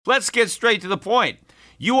Let's get straight to the point.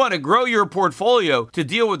 You want to grow your portfolio to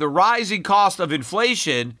deal with the rising cost of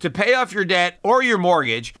inflation, to pay off your debt or your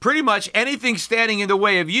mortgage, pretty much anything standing in the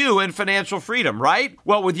way of you and financial freedom, right?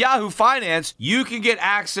 Well, with Yahoo Finance, you can get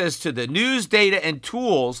access to the news, data, and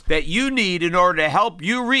tools that you need in order to help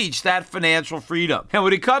you reach that financial freedom. And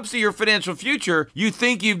when it comes to your financial future, you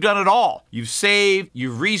think you've done it all. You've saved,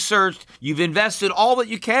 you've researched, you've invested all that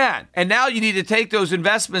you can. And now you need to take those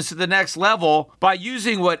investments to the next level by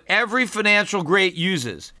using what every financial great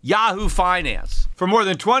uses. Yahoo Finance. For more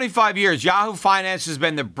than 25 years, Yahoo Finance has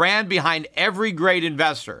been the brand behind every great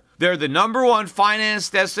investor. They're the #1 finance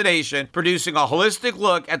destination, producing a holistic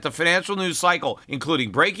look at the financial news cycle,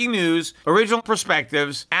 including breaking news, original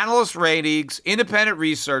perspectives, analyst ratings, independent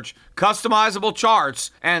research, customizable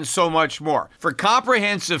charts, and so much more. For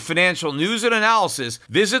comprehensive financial news and analysis,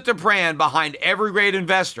 visit the brand behind every great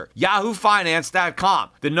investor, yahoofinance.com,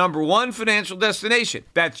 the #1 financial destination.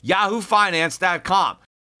 That's yahoofinance.com.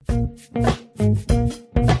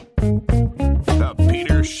 The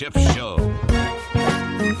Peter Schiff Show.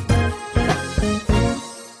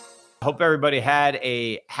 I hope everybody had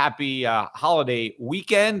a happy holiday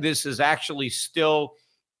weekend. This is actually still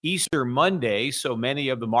Easter Monday, so many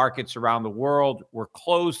of the markets around the world were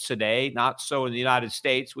closed today. Not so in the United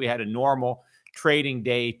States. We had a normal trading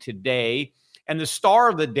day today. And the star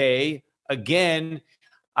of the day, again,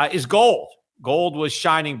 is gold. Gold was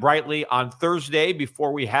shining brightly on Thursday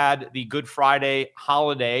before we had the Good Friday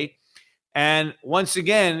holiday. And once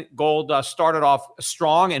again, gold started off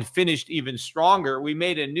strong and finished even stronger. We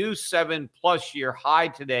made a new 7+ year high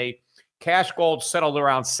today. Cash gold settled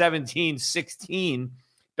around $17,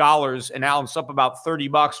 $16 an ounce, up about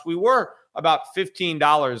 $30. We were about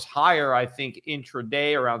 $15 higher, I think,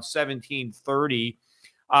 intraday, around $17.30.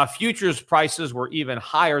 Futures prices were even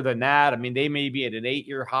higher than that. I mean, they may be at an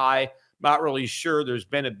 8-year high. Not really sure. There's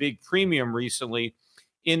been a big premium recently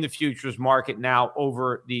in the futures market now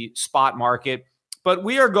over the spot market. But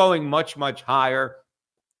we are going much, much higher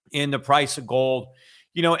in the price of gold.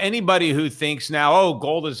 You know, anybody who thinks now, oh,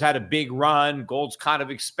 gold has had a big run, gold's kind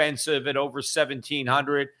of expensive at over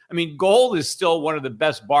 1,700. I mean, gold is still one of the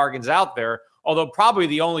best bargains out there, although probably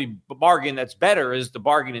the only bargain that's better is the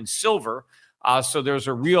bargain in silver. So there's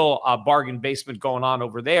a real bargain basement going on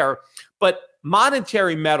over there. But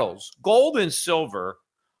monetary metals, gold and silver,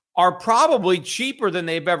 are probably cheaper than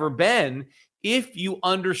they've ever been if you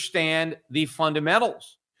understand the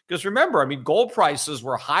fundamentals. Because remember, I mean, gold prices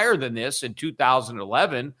were higher than this in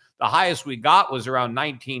 2011. The highest we got was around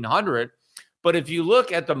 1,900. But if you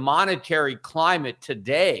look at the monetary climate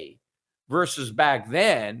today versus back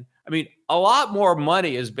then, I mean, a lot more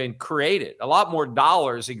money has been created. A lot more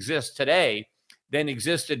dollars exist today than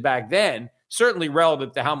existed back then, certainly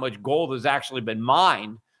relative to how much gold has actually been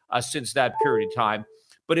mined since that period of time.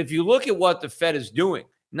 But if you look at what the Fed is doing,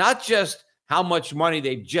 not just how much money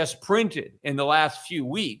they've just printed in the last few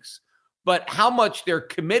weeks, but how much they're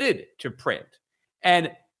committed to print,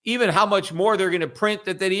 and even how much more they're going to print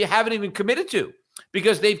that they haven't even committed to,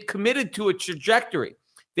 because they've committed to a trajectory.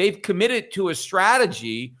 They've committed to a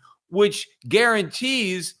strategy which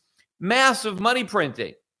guarantees massive money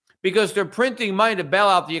printing, because they're printing money to bail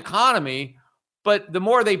out the economy. But the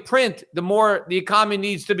more they print, the more the economy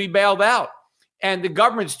needs to be bailed out. And the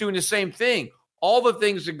government's doing the same thing. All the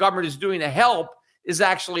things the government is doing to help is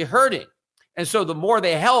actually hurting. And so the more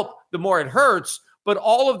they help, the more it hurts. But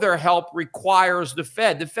all of their help requires the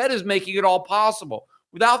Fed. The Fed is making it all possible.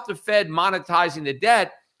 Without the Fed monetizing the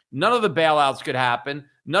debt, none of the bailouts could happen.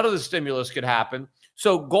 None of the stimulus could happen.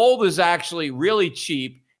 So gold is actually really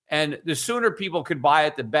cheap. And the sooner people can buy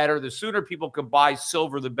it, the better. The sooner people can buy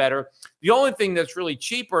silver, the better. The only thing that's really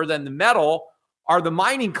cheaper than the metal are the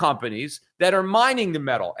mining companies that are mining the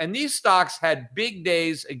metal. And these stocks had big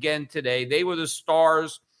days again today. They were the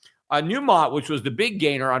stars. Newmont, which was the big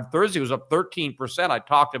gainer on Thursday, was up 13%. I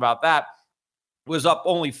talked about that. Was up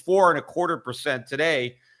only 4.25%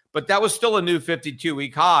 today. But that was still a new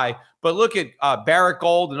 52-week high. But look at Barrick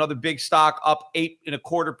Gold, another big stock, up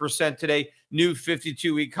 8.25% today. New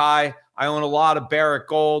 52-week high. I own a lot of Barrick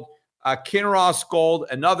Gold. Kinross Gold,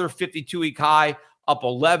 another 52-week high, up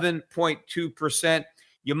 11.2%.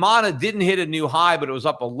 Yamana didn't hit a new high, but it was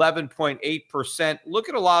up 11.8%. Look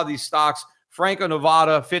at a lot of these stocks.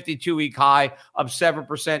 Franco-Nevada, 52-week high, up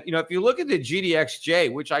 7%. You know, if you look at the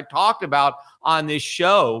GDXJ, which I talked about on this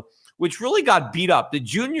show, which really got beat up, the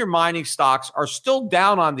junior mining stocks are still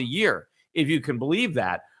down on the year, if you can believe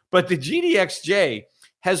that. But the GDXJ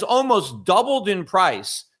has almost doubled in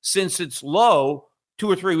price since its low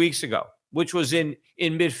 2 or 3 weeks ago, which was in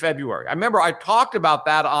mid-February. I remember I talked about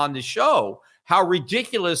that on the show, how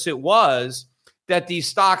ridiculous it was that these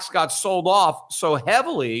stocks got sold off so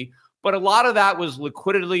heavily, but a lot of that was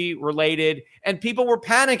liquidity related and people were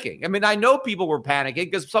panicking. I mean, I know people were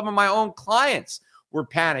panicking because some of my own clients were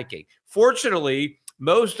panicking. Fortunately,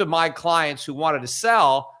 most of my clients who wanted to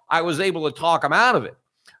sell, I was able to talk them out of it.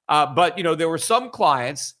 But, there were some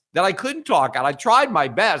clients that I couldn't talk out. I tried my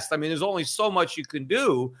best. I mean, there's only so much you can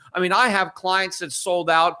do. I mean, I have clients that sold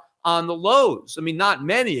out on the lows. I mean, not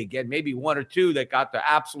many, again, maybe one or two that got the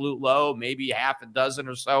absolute low, maybe half a dozen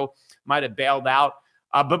or so might have bailed out.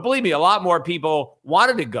 But believe me, a lot more people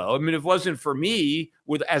wanted to go. I mean, if it wasn't for me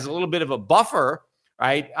as a little bit of a buffer,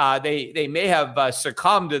 right, they may have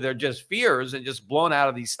succumbed to their just fears and just blown out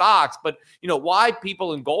of these stocks. But, why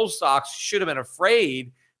people in gold stocks should have been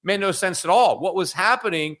afraid made no sense at all. What was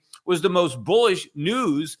happening was the most bullish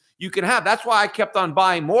news you can have. That's why I kept on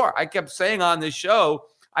buying more. I kept saying on this show,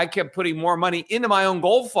 I kept putting more money into my own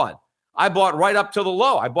gold fund. I bought right up to the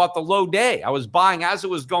low. I bought the low day. I was buying as it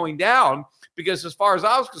was going down because as far as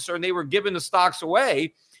I was concerned, they were giving the stocks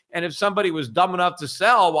away. And if somebody was dumb enough to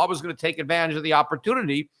sell, well, I was going to take advantage of the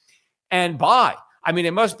opportunity and buy. I mean,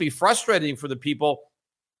 it must be frustrating for the people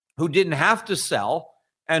who didn't have to sell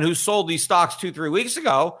and who sold these stocks 2-3 weeks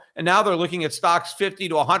ago, and now they're looking at stocks 50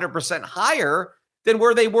 to 100% higher than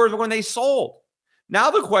where they were when they sold.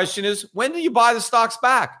 Now the question is, when do you buy the stocks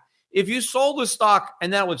back? If you sold the stock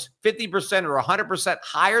and that was 50% or 100%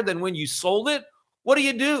 higher than when you sold it, what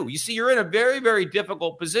do? You see, you're in a very, very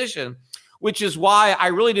difficult position, which is why I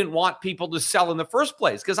really didn't want people to sell in the first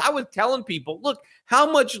place, because I was telling people, look, how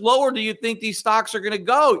much lower do you think these stocks are going to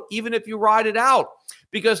go, even if you ride it out?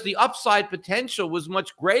 Because the upside potential was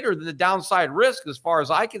much greater than the downside risk as far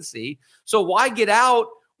as I can see. So why get out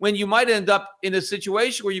when you might end up in a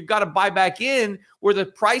situation where you've got to buy back in, where the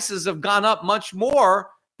prices have gone up much more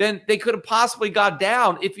than they could have possibly got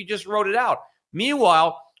down if you just wrote it out?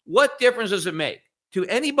 Meanwhile, what difference does it make to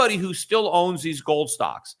anybody who still owns these gold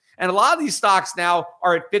stocks? And a lot of these stocks now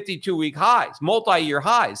are at 52-week highs, multi-year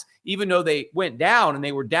highs, even though they went down and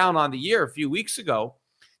they were down on the year a few weeks ago.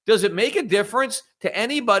 Does it make a difference to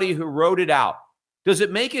anybody who wrote it out? Does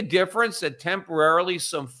it make a difference that temporarily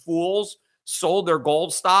some fools sold their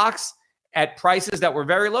gold stocks at prices that were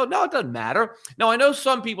very low? No, it doesn't matter. Now, I know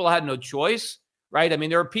some people had no choice, right? I mean,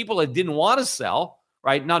 there are people that didn't want to sell,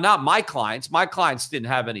 right? Now, not my clients. My clients didn't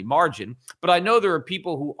have any margin, but I know there are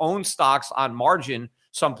people who own stocks on margin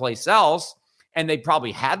someplace else, and they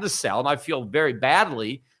probably had to sell, and I feel very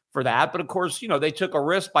badly for that. But of course, they took a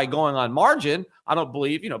risk by going on margin. I don't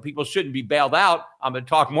believe, people shouldn't be bailed out. I'm going to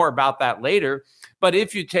talk more about that later. But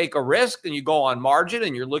if you take a risk and you go on margin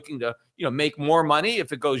and you're looking to, make more money,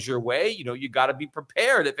 if it goes your way, you got to be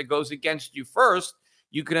prepared. If it goes against you first,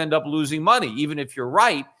 you could end up losing money. Even if you're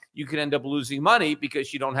right, you could end up losing money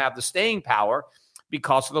because you don't have the staying power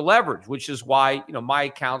because of the leverage, which is why, my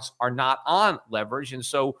accounts are not on leverage. And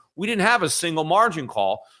so we didn't have a single margin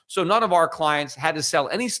call. So none of our clients had to sell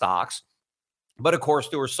any stocks. But of course,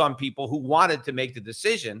 there were some people who wanted to make the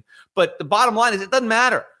decision. But the bottom line is it doesn't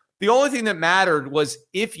matter. The only thing that mattered was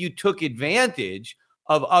if you took advantage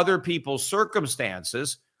of other people's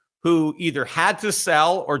circumstances who either had to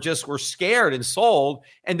sell or just were scared and sold,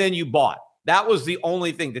 and then you bought. That was the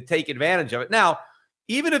only thing to take advantage of it. Now,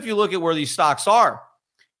 even if you look at where these stocks are,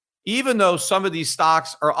 even though some of these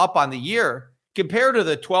stocks are up on the year, compared to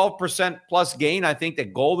the 12% plus gain I think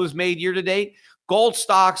that gold has made year to date, gold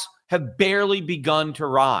stocks have barely begun to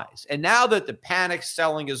rise. And now that the panic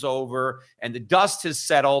selling is over and the dust has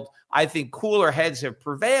settled, I think cooler heads have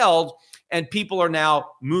prevailed and people are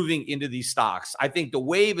now moving into these stocks. I think the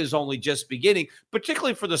wave is only just beginning,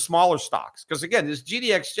 particularly for the smaller stocks. Because again, this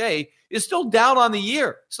GDXJ is still down on the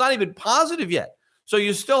year. It's not even positive yet. So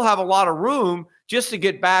you still have a lot of room just to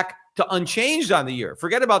get back to unchanged on the year.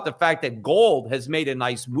 Forget about the fact that gold has made a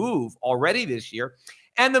nice move already this year.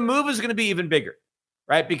 And the move is going to be even bigger,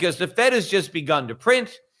 right? Because the Fed has just begun to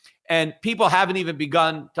print and people haven't even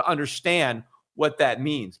begun to understand what that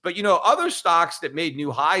means. But, other stocks that made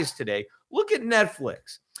new highs today, look at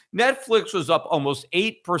Netflix. Netflix was up almost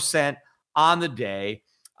 8% on the day.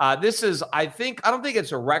 This is, I don't think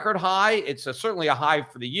it's a record high. It's certainly a high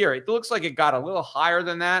for the year. It looks like it got a little higher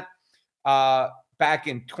than that back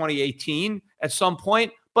in 2018 at some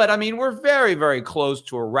point. But I mean, we're very, very close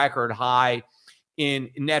to a record high in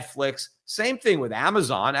Netflix. Same thing with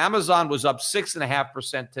Amazon. Amazon was up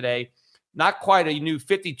 6.5% today. Not quite a new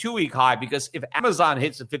 52-week high, because if Amazon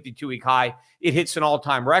hits a 52-week high, it hits an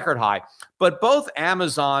all-time record high. But both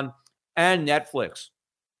Amazon and Netflix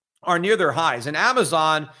are near their highs. And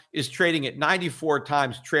Amazon is trading at 94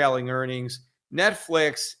 times trailing earnings.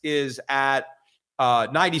 Netflix is at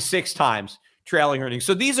 96 times trailing earnings.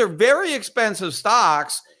 So these are very expensive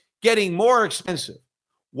stocks getting more expensive.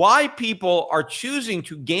 Why people are choosing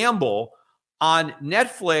to gamble on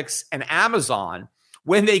Netflix and Amazon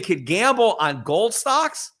when they could gamble on gold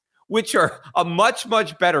stocks, which are a much,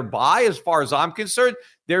 much better buy as far as I'm concerned.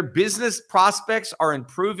 Their business prospects are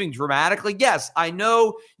improving dramatically. Yes, I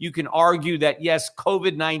know you can argue that, yes,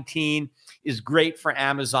 COVID-19 is great for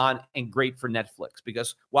Amazon and great for Netflix,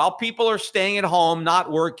 because while people are staying at home, not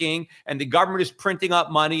working, and the government is printing up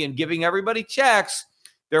money and giving everybody checks,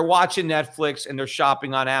 they're watching Netflix and they're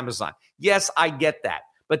shopping on Amazon. Yes, I get that.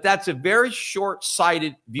 But that's a very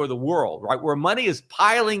short-sighted view of the world, right? Where money is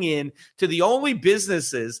piling in to the only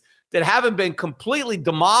businesses that haven't been completely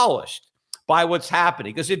demolished by what's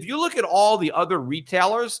happening. Because if you look at all the other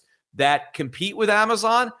retailers that compete with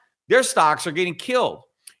Amazon, their stocks are getting killed.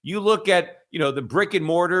 You look at, the brick and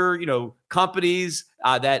mortar, companies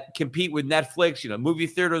that compete with Netflix, movie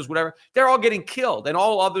theaters, whatever, they're all getting killed, and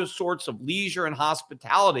all other sorts of leisure and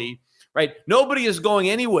hospitality, right? Nobody is going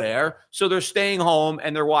anywhere. So they're staying home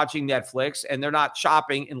and they're watching Netflix and they're not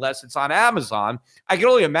shopping unless it's on Amazon. I can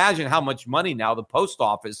only imagine how much money now the post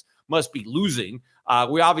office must be losing.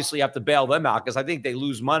 We obviously have to bail them out because I think they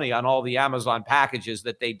lose money on all the Amazon packages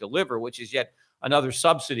that they deliver, which is yet another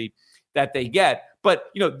subsidy that they get. But,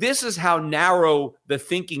 this is how narrow the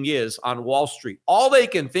thinking is on Wall Street. All they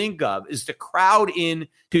can think of is to crowd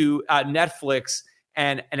into Netflix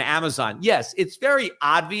and Amazon. Yes, it's very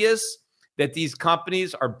obvious that these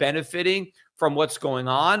companies are benefiting from what's going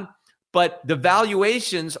on, but the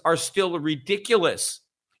valuations are still ridiculous.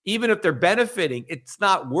 Even if they're benefiting, it's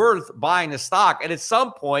not worth buying a stock. And at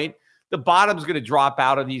some point, the bottom's going to drop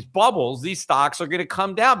out of these bubbles. These stocks are going to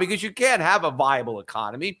come down because you can't have a viable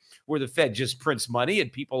economy where the Fed just prints money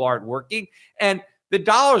and people aren't working. And the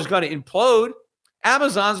dollar is going to implode.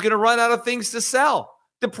 Amazon's going to run out of things to sell.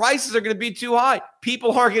 The prices are going to be too high.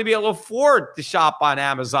 People aren't going to be able to afford to shop on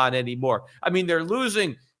Amazon anymore. I mean, they're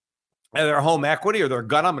losing their home equity, or they're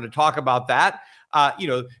gonna. I'm going to talk about that.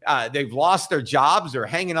 They've lost their jobs. They're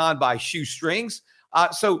hanging on by shoestrings.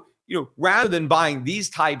 So rather than buying these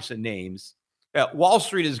types of names, Wall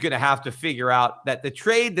Street is going to have to figure out that the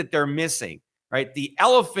trade that they're missing, right? The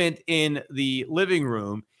elephant in the living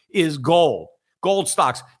room is gold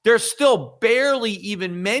stocks. They're still barely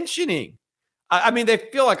even mentioning. I mean, they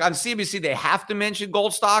feel like on CNBC, they have to mention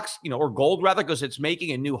gold stocks, or gold rather, because it's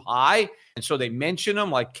making a new high. And so they mention them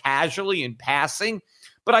like casually in passing.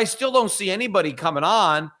 But I still don't see anybody coming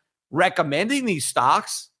on recommending these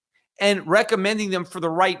stocks and recommending them for the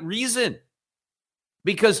right reason,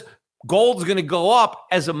 because gold's going to go up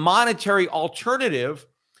as a monetary alternative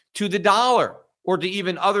to the dollar or to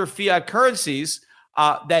even other fiat currencies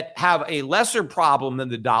that have a lesser problem than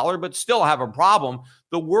the dollar, but still have a problem.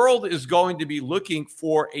 The world is going to be looking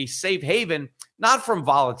for a safe haven, not from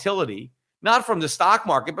volatility, not from the stock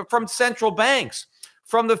market, but from central banks,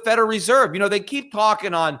 from the Federal Reserve. They keep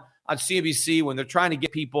talking on CNBC when they're trying to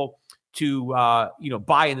get people to,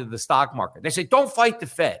 buy into the stock market. They say, don't fight the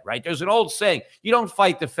Fed, right? There's an old saying, you don't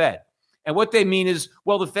fight the Fed. And what they mean is,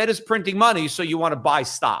 well, the Fed is printing money, so you want to buy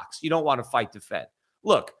stocks. You don't want to fight the Fed.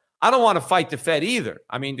 Look, I don't want to fight the Fed either.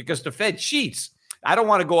 I mean, because the Fed cheats. I don't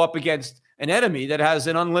want to go up against an enemy that has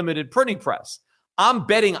an unlimited printing press. I'm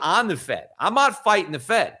betting on the Fed. I'm not fighting the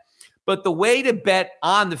Fed. But the way to bet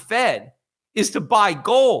on the Fed is to buy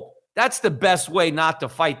gold. That's the best way not to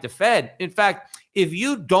fight the Fed. In fact, if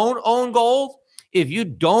you don't own gold, if you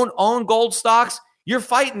don't own gold stocks, you're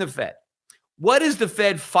fighting the Fed. What is the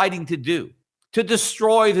Fed fighting to do? To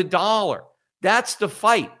destroy the dollar. That's the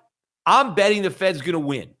fight. I'm betting the Fed's going to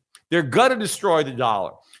win. They're going to destroy the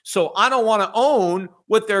dollar. So I don't want to own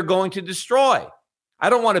what they're going to destroy. I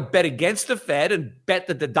don't want to bet against the Fed and bet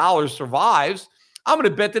that the dollar survives. I'm going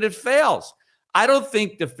to bet that it fails. I don't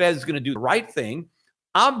think the Fed's going to do the right thing.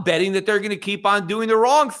 I'm betting that they're going to keep on doing the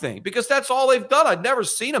wrong thing, because that's all they've done. I've never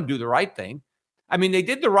seen them do the right thing. I mean, they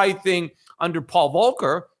did the right thing under Paul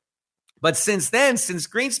Volcker, but since then, since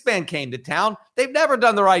Greenspan came to town, they've never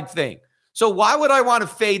done the right thing. So why would I want to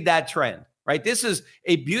fade that trend, right? This is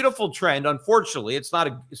a beautiful trend. Unfortunately, it's not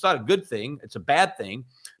a good thing. It's a bad thing,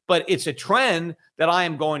 but it's a trend that I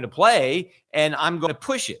am going to play, and I'm going to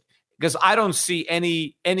push it, because I don't see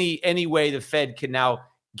any way the Fed can now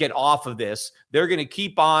get off of this. They're going to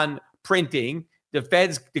keep on printing.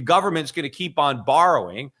 The government's going to keep on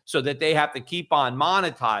borrowing so that they have to keep on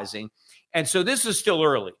monetizing. And so this is still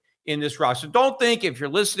early in this rush. So don't think, if you're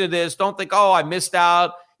listening to this, don't think, oh, I missed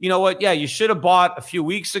out. You know what? Yeah, you should have bought a few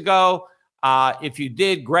weeks ago. If you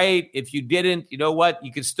did, great. If you didn't, you know what?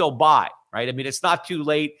 You can still buy, right? I mean, it's not too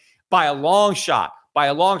late by a long shot. By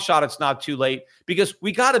a long shot, it's not too late, because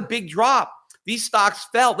we got a big drop. these stocks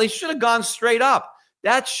fell. They should have gone straight up.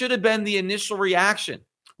 That should have been the initial reaction.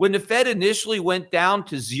 When the Fed initially went down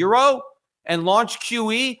to zero and launched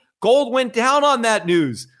QE, gold went down on that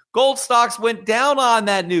news. Gold stocks went down on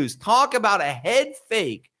that news. Talk about a head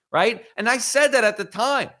fake, right? And I said that at the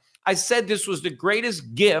time. I said this was the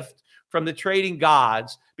greatest gift from the trading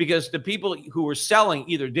gods because the people who were selling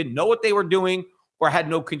either didn't know what they were doing or had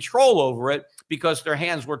no control over it because their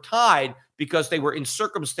hands were tied because they were in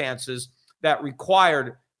circumstances that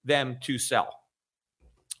required them to sell.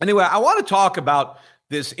 Anyway, I want to talk about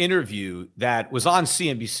this interview that was on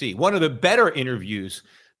CNBC, one of the better interviews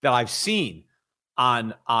that I've seen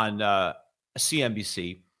on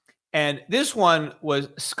CNBC. And this one was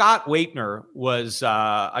Scott Wapner was,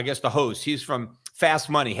 I guess, the host. He's from Fast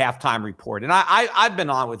Money Halftime Report. And I've been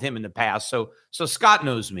on with him in the past. So Scott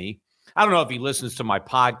knows me. I don't know if he listens to my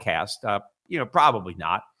podcast. Probably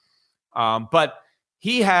not. But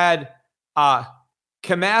he had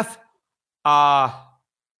Chamath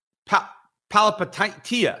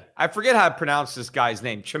Palihapitiya. I forget how to pronounce this guy's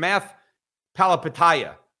name. Chamath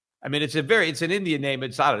Palihapitiya. I mean, it's an Indian name.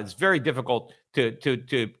 It's very difficult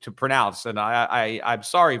to pronounce, and I'm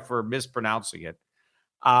sorry for mispronouncing it.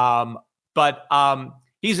 But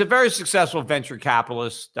he's a very successful venture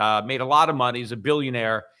capitalist. Made a lot of money. He's a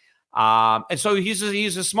billionaire, and so he's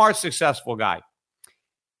a smart, successful guy.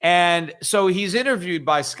 And so he's interviewed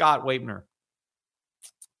by Scott Wapner,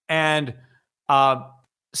 and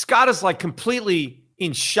Scott is like completely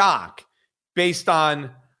in shock based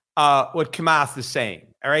on what Chamath is saying.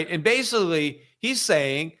 All right. And basically, he's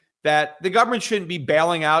saying that the government shouldn't be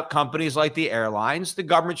bailing out companies like the airlines. The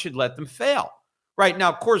government should let them fail. Right. Now,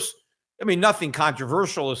 of course, I mean, nothing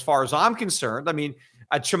controversial as far as I'm concerned. I mean,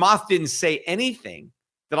 Chamath didn't say anything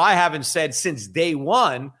that I haven't said since day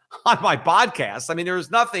one on my podcast. I mean, there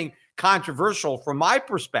was nothing controversial from my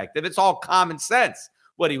perspective. It's all common sense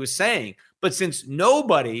what he was saying. But since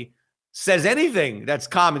nobody says anything that's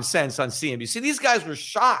common sense on CNBC, these guys were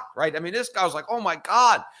shocked, right? I mean, this guy was like, oh my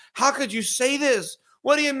God, how could you say this?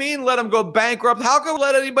 What do you mean let them go bankrupt? How could we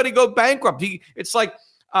let anybody go bankrupt? It's like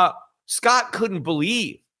Scott couldn't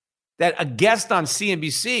believe that a guest on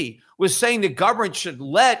CNBC was saying the government should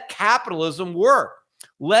let capitalism work,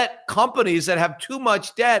 let companies that have too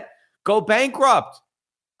much debt go bankrupt.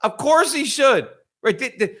 Of course he should. Right.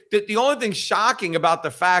 The only thing shocking about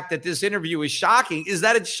the fact that this interview is shocking is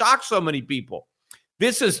that it shocked so many people.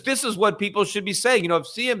 This is what people should be saying. If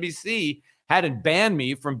CNBC hadn't banned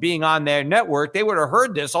me from being on their network, they would have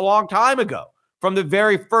heard this a long time ago from the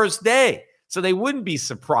very first day. So they wouldn't be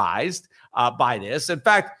surprised by this. In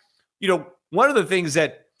fact, one of the things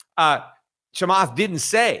that Chamath didn't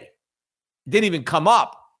say, didn't even come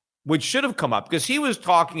up, which should have come up, because he was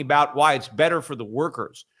talking about why it's better for the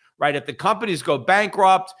workers. Right. If the companies go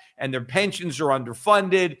bankrupt and their pensions are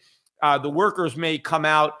underfunded, the workers may come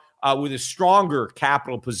out with a stronger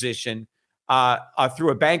capital position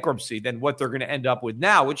through a bankruptcy than what they're going to end up with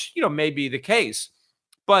now, which, may be the case.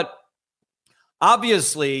 But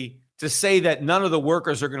obviously, to say that none of the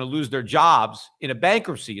workers are going to lose their jobs in a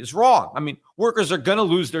bankruptcy is wrong. I mean, workers are going to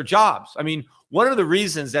lose their jobs. I mean, one of the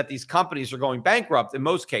reasons that these companies are going bankrupt in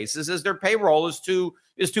most cases is their payroll is too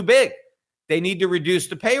big. They need to reduce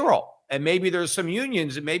the payroll. And maybe there's some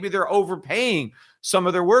unions and maybe they're overpaying some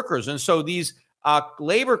of their workers. And so these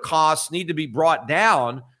labor costs need to be brought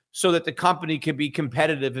down so that the company can be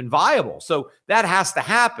competitive and viable. So that has to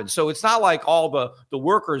happen. So it's not like all the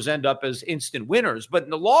workers end up as instant winners. But in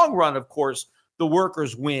the long run, of course, the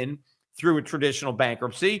workers win through a traditional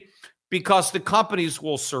bankruptcy because the companies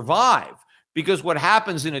will survive. Because what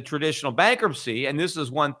happens in a traditional bankruptcy, and this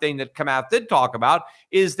is one thing that Chamath did talk about,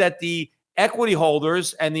 is that the equity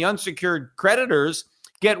holders and the unsecured creditors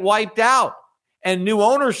get wiped out and new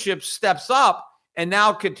ownership steps up and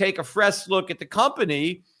now could take a fresh look at the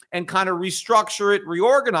company and kind of restructure it,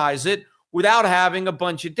 reorganize it without having a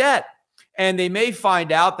bunch of debt. And they may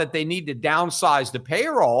find out that they need to downsize the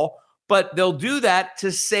payroll, but they'll do that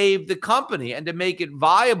to save the company and to make it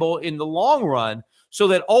viable in the long run so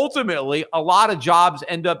that ultimately a lot of jobs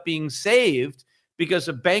end up being saved because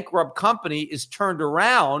a bankrupt company is turned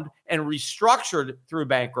around and restructured through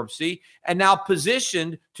bankruptcy and now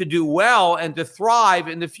positioned to do well and to thrive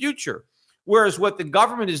in the future. Whereas what the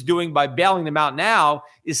government is doing by bailing them out now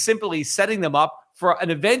is simply setting them up for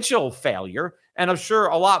an eventual failure. And I'm sure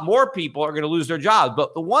a lot more people are going to lose their jobs.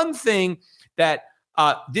 But the one thing that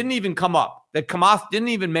didn't even come up, that Chamath didn't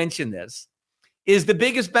even mention this, is the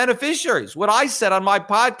biggest beneficiaries. What I said on my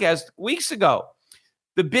podcast weeks ago,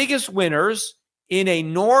 the biggest winners in a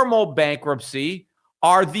normal bankruptcy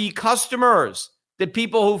are the customers, the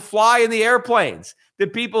people who fly in the airplanes, the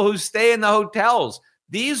people who stay in the hotels.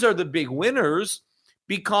 These are the big winners,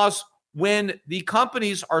 because when the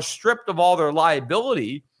companies are stripped of all their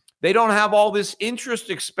liability, they don't have all this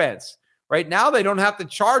interest expense. Right now, they don't have to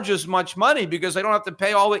charge as much money because they don't have to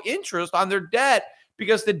pay all the interest on their debt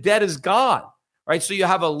because the debt is gone. Right? So you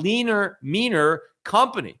have a leaner, meaner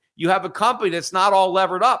company. You have a company that's not all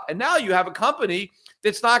levered up. And now you have a company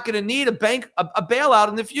that's not going to need a bailout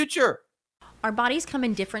in the future. Our bodies come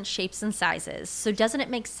in different shapes and sizes, so doesn't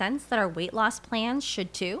it make sense that our weight loss plans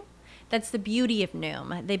should too? That's the beauty of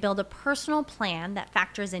Noom. They build a personal plan that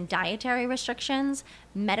factors in dietary restrictions,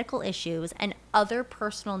 medical issues, and other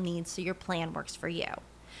personal needs so your plan works for you.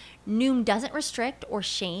 Noom doesn't restrict or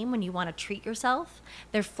shame when you want to treat yourself.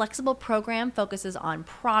 Their flexible program focuses on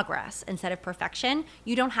progress instead of perfection.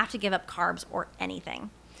 You don't have to give up carbs or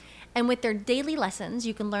anything. And with their daily lessons,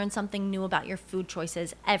 you can learn something new about your food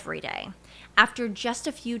choices every day. After just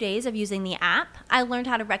a few days of using the app, I learned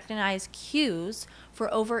how to recognize cues for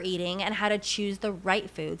overeating and how to choose the right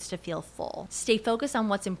foods to feel full. Stay focused on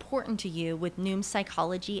what's important to you with Noom's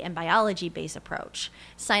psychology and biology-based approach.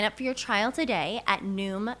 Sign up for your trial today at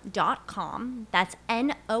Noom.com. That's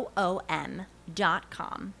Noom.com.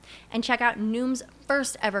 And check out Noom's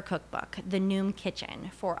first ever cookbook, The Noom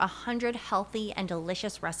Kitchen, for 100 healthy and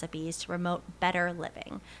delicious recipes to promote better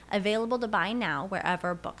living. Available to buy now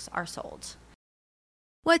wherever books are sold.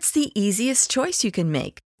 What's the easiest choice you can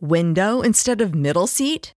make? Window instead of middle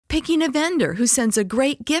seat? Picking a vendor who sends a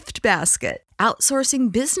great gift basket?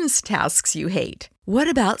 Outsourcing business tasks you hate? What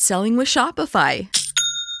about selling with Shopify?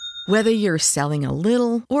 Whether you're selling a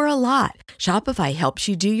little or a lot, Shopify helps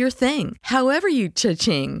you do your thing, however you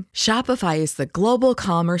cha-ching. Shopify is the global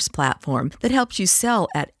commerce platform that helps you sell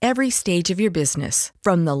at every stage of your business.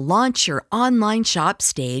 From the launch your online shop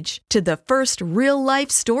stage to the first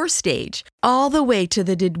real-life store stage, all the way to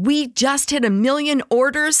the did we just hit 1 million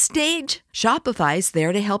orders stage. Shopify's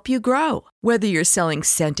there to help you grow. Whether you're selling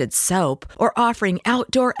scented soap or offering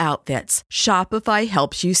outdoor outfits, Shopify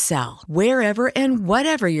helps you sell. Wherever and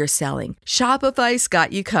whatever you're selling, Shopify's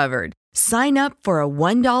got you covered. Sign up for a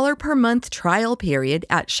 $1 per month trial period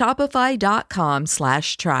at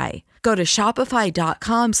shopify.com/try. Go to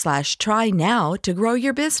shopify.com/try now to grow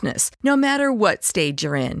your business, no matter what stage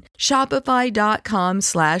you're in.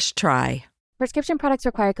 Shopify.com/try. Prescription products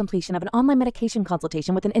require completion of an online medication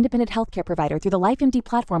consultation with an independent healthcare provider through the LifeMD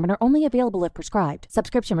platform and are only available if prescribed.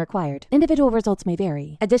 Subscription required. Individual results may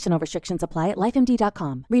vary. Additional restrictions apply at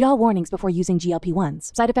lifemd.com. Read all warnings before using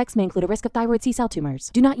GLP-1s. Side effects may include a risk of thyroid C-cell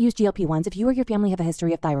tumors. Do not use GLP-1s if you or your family have a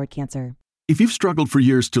history of thyroid cancer. If you've struggled for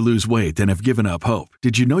years to lose weight and have given up hope,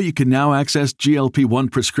 did you know you can now access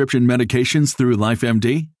GLP-1 prescription medications through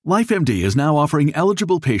LifeMD? LifeMD is now offering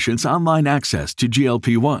eligible patients online access to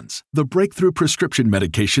GLP-1s, the breakthrough prescription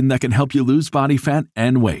medication that can help you lose body fat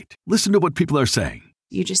and weight. Listen to what people are saying.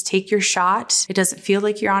 You just take your shot. It doesn't feel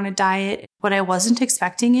like you're on a diet. What I wasn't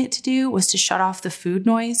expecting it to do was to shut off the food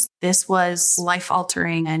noise. This was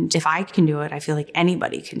life-altering, and if I can do it, I feel like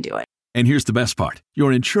anybody can do it. And here's the best part.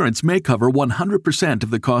 Your insurance may cover 100% of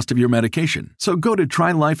the cost of your medication. So go to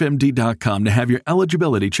TryLifeMD.com to have your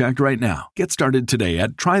eligibility checked right now. Get started today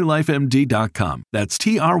at TryLifeMD.com. That's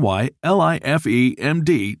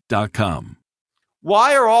TryLifeMD.com.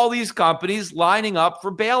 Why are all these companies lining up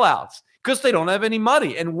for bailouts? Because they don't have any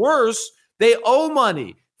money. And worse, they owe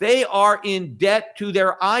money. They are in debt to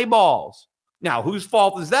their eyeballs. Now, whose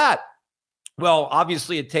fault is that? Well,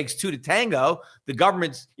 obviously, it takes two to tango. The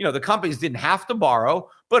government's, the companies didn't have to borrow.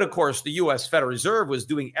 But of course, the U.S. Federal Reserve was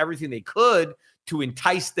doing everything they could to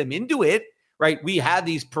entice them into it, right? We had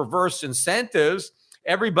these perverse incentives.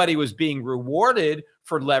 Everybody was being rewarded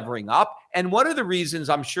for levering up. And one of the reasons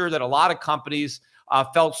I'm sure that a lot of companies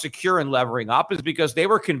felt secure in levering up is because they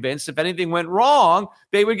were convinced if anything went wrong,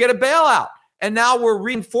 they would get a bailout. And now we're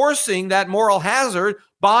reinforcing that moral hazard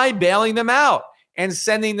by bailing them out and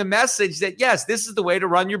sending the message that, yes, this is the way to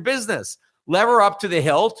run your business. Lever up to the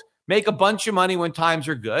hilt, make a bunch of money when times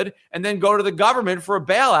are good, and then go to the government for a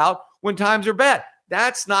bailout when times are bad.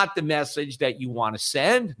 That's not the message that you want to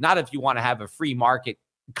send, not if you want to have a free market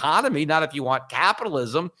economy, not if you want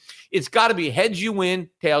capitalism. It's got to be heads you win,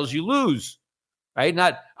 tails you lose, right?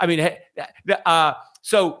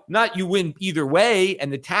 So not you win either way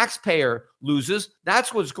and the taxpayer loses.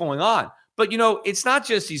 That's what's going on. But, it's not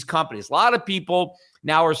just these companies. A lot of people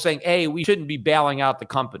now are saying, hey, we shouldn't be bailing out the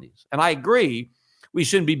companies. And I agree, we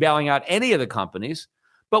shouldn't be bailing out any of the companies,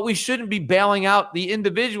 but we shouldn't be bailing out the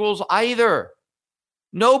individuals either.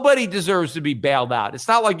 Nobody deserves to be bailed out. It's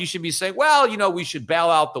not like you should be saying, well, we should bail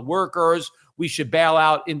out the workers, we should bail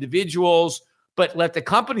out individuals, but let the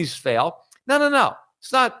companies fail. No.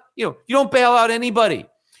 It's not, you don't bail out anybody.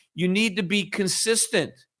 You need to be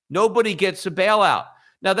consistent. Nobody gets a bailout.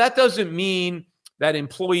 Now, that doesn't mean that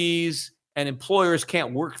employees and employers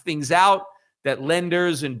can't work things out, that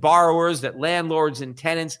lenders and borrowers, that landlords and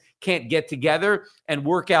tenants can't get together and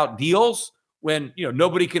work out deals when,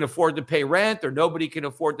 nobody can afford to pay rent or nobody can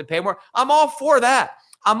afford to pay more. I'm all for that.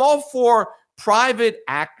 I'm all for private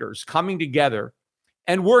actors coming together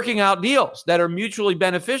and working out deals that are mutually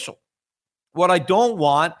beneficial. What I don't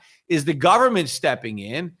want is the government stepping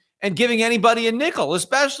in and giving anybody a nickel,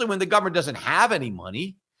 especially when the government doesn't have any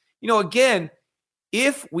money. Again,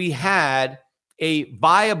 if we had a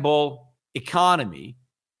viable economy,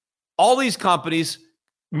 all these companies,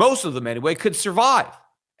 most of them anyway, could survive.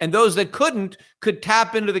 And those that couldn't could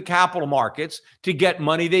tap into the capital markets to get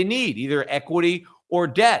money they need, either equity or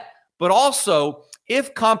debt. But also,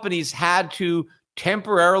 if companies had to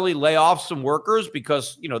temporarily lay off some workers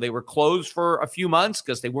because, they were closed for a few months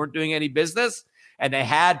because they weren't doing any business and they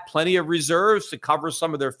had plenty of reserves to cover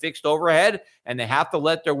some of their fixed overhead and they have to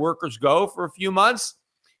let their workers go for a few months,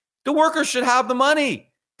 the workers should have the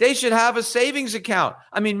money. They should have a savings account.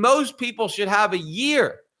 I mean, most people should have a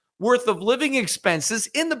year worth of living expenses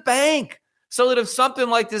in the bank so that if something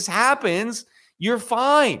like this happens, you're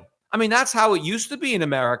fine. I mean, that's how it used to be in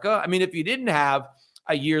America. I mean, if you didn't have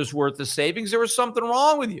a year's worth of savings, there was something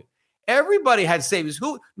wrong with you. Everybody had savings.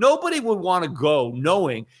 Nobody would want to go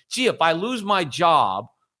knowing, gee, if I lose my job,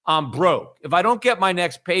 I'm broke. If I don't get my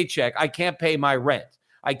next paycheck, I can't pay my rent.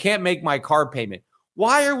 I can't make my car payment.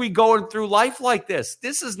 Why are we going through life like this?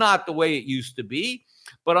 This is not the way it used to be.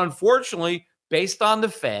 But unfortunately, based on the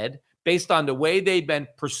Fed, based on the way they've been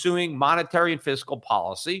pursuing monetary and fiscal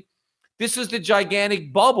policy, this is the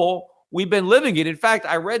gigantic bubble we've been living in. In fact,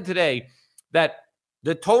 I read today that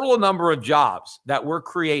the total number of jobs that were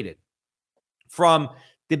created from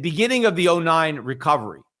the beginning of the 2009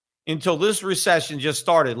 recovery until this recession just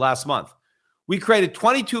started last month, we created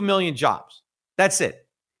 22 million jobs. That's it.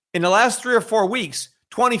 In the last 3 or 4 weeks,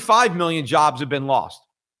 25 million jobs have been lost.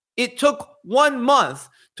 It took 1 month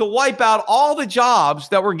to wipe out all the jobs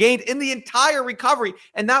that were gained in the entire recovery.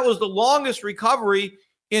 And that was the longest recovery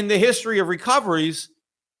in the history of recoveries.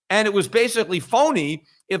 And it was basically phony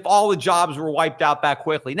if all the jobs were wiped out that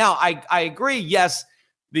quickly. Now, I agree, yes,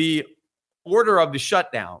 the order of the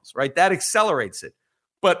shutdowns, right, that accelerates it.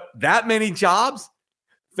 But that many jobs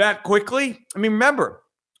that quickly? I mean, remember,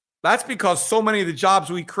 that's because so many of the jobs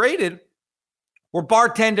we created were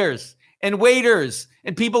bartenders and waiters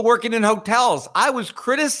and people working in hotels. I was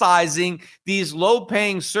criticizing these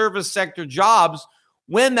low-paying service sector jobs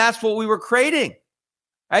when that's what we were creating,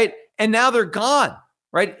 right? And now they're gone,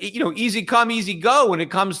 right? Easy come, easy go when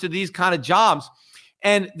it comes to these kind of jobs.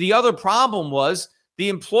 And the other problem was the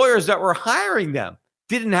employers that were hiring them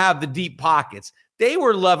didn't have the deep pockets. They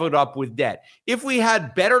were leveled up with debt. If we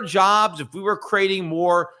had better jobs, if we were creating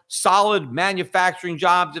more solid manufacturing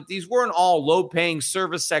jobs, if these weren't all low-paying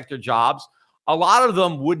service sector jobs, a lot of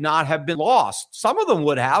them would not have been lost. Some of them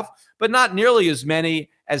would have, but not nearly as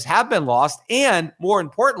many as have been lost. And more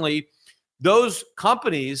importantly, those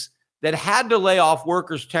companies that had to lay off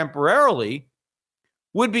workers temporarily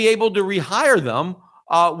would be able to rehire them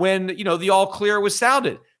when the all clear was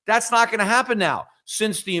sounded. That's not going to happen now.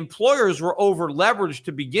 Since the employers were over leveraged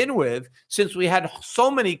to begin with, since we had so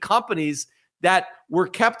many companies that were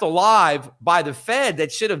kept alive by the Fed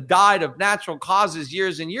that should have died of natural causes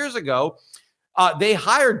years and years ago, they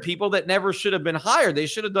hired people that never should have been hired. They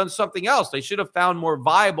should have done something else. They should have found more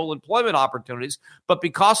viable employment opportunities. But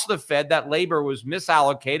because of the Fed, that labor was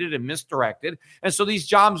misallocated and misdirected. And so these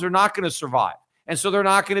jobs are not going to survive. And so they're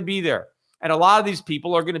not going to be there. And a lot of these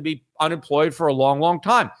people are going to be unemployed for a long, long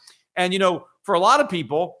time. And, for a lot of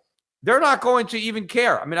people, they're not going to even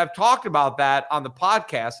care. I mean, I've talked about that on the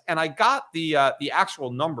podcast, and I got the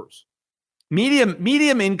actual numbers.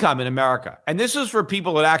 Medium income in America, and this is for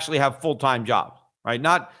people that actually have full-time jobs, right?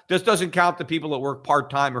 This doesn't count the people that work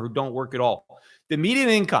part-time or who don't work at all. The median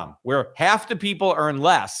income, where half the people earn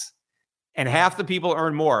less and half the people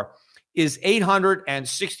earn more, is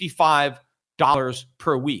 $865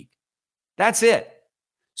 per week. That's it.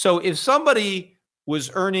 So if somebody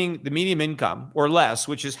was earning the median income or less,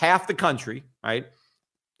 which is half the country, right?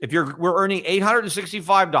 If we're earning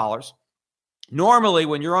 $865, normally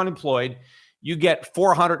when you're unemployed, you get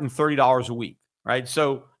 $430 a week, right?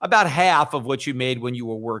 So about half of what you made when you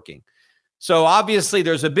were working. So obviously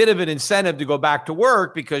there's a bit of an incentive to go back to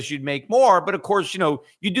work because you'd make more. But of course, you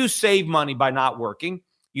do save money by not working.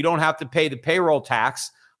 You don't have to pay the payroll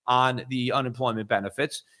tax on the unemployment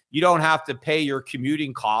benefits. You don't have to pay your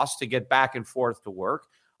commuting costs to get back and forth to work.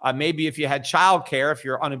 Maybe if you had childcare, if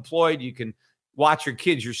you're unemployed, you can watch your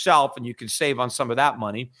kids yourself and you can save on some of that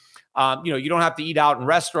money. You don't have to eat out in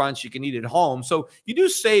restaurants. You can eat at home. So you do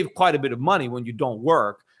save quite a bit of money when you don't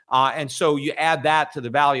work. And so you add that to the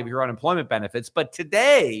value of your unemployment benefits. But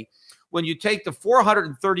today, when you take the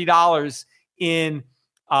 $430 in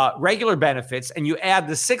regular benefits and you add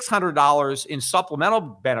the $600 in supplemental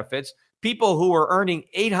benefits, people who are earning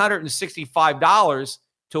 $865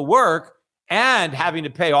 to work and having to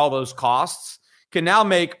pay all those costs can now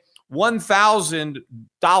make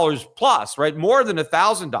 $1,000 plus, right? More than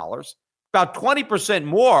 $1,000, about 20%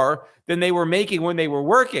 more than they were making when they were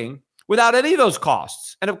working without any of those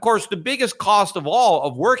costs. And of course, the biggest cost of all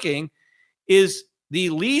of working is the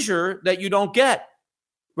leisure that you don't get,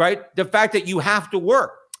 right? The fact that you have to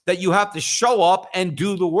work, that you have to show up and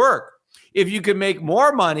do the work. If you can make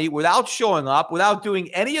more money without showing up, without doing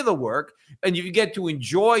any of the work, and you get to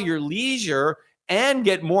enjoy your leisure and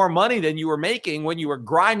get more money than you were making when you were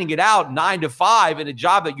grinding it out 9 to 5 in a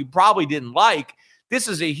job that you probably didn't like, this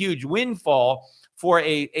is a huge windfall for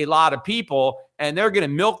a lot of people, and they're going to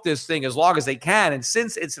milk this thing as long as they can. And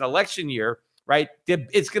since it's an election year, right,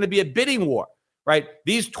 it's going to be a bidding war, right?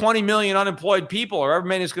 These 20 million unemployed people, or however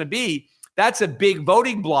many it's going to be, that's a big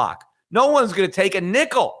voting block. No one's going to take a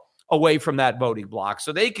nickel away from that voting block.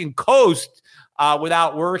 So they can coast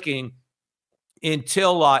without working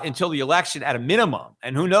until the election at a minimum.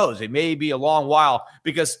 And who knows, it may be a long while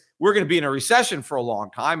because we're going to be in a recession for a long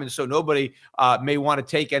time. And so nobody may want to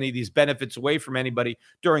take any of these benefits away from anybody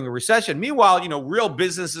during a recession. Meanwhile, real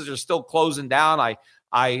businesses are still closing down.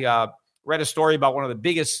 I read a story about one of the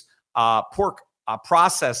biggest pork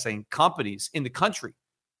processing companies in the country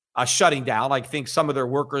shutting down. I think some of their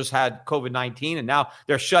workers had COVID-19 and now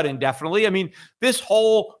they're shut indefinitely. I mean, this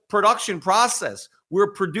whole production process,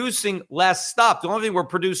 we're producing less stuff. The only thing we're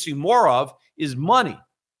producing more of is money.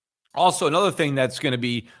 Also, another thing that's going to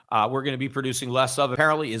be, we're going to be producing less of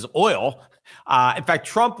apparently is oil. In fact,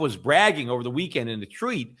 Trump was bragging over the weekend in a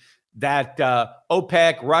tweet that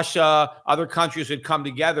OPEC, Russia, other countries had come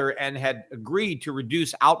together and had agreed to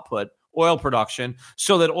reduce oil production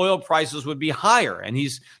so that oil prices would be higher. And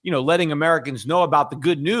he's, letting Americans know about the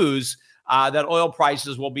good news that oil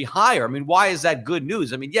prices will be higher. I mean, why is that good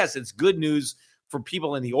news? I mean, yes, it's good news for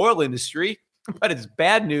people in the oil industry, but it's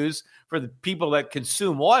bad news for the people that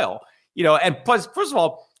consume oil. And plus, first of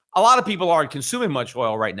all, a lot of people aren't consuming much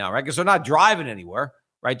oil right now, right? Because they're not driving anywhere,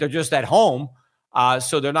 right? They're just at home.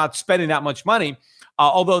 So they're not spending that much money.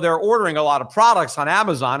 Although they're ordering a lot of products on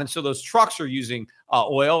Amazon. And so those trucks are using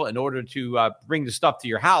oil in order to bring the stuff to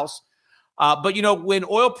your house. But, when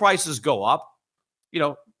oil prices go up,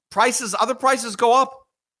 other prices go up.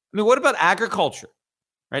 I mean, what about agriculture,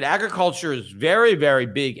 right? Agriculture is very, very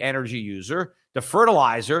big energy user. The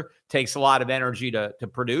fertilizer takes a lot of energy to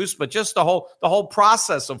produce, but just the whole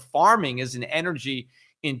process of farming is an energy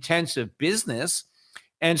intensive business.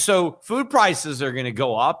 And so food prices are going to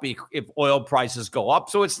go up if oil prices go up.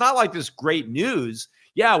 So it's not like this great news.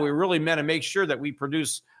 Yeah, we really meant to make sure that we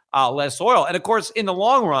produce less oil. And of course, in the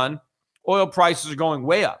long run, oil prices are going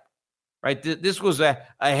way up, right? This was a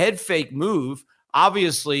head fake move.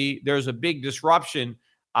 Obviously, there's a big disruption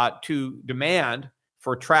to demand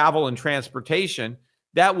for travel and transportation.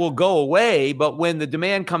 That will go away. But when the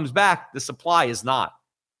demand comes back, the supply is not.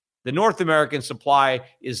 The North American supply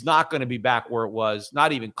is not going to be back where it was,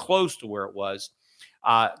 not even close to where it was,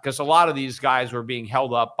 because a lot of these guys were being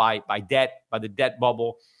held up by debt, by the debt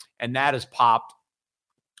bubble, and that has popped.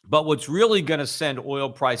 But what's really going to send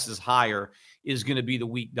oil prices higher is going to be the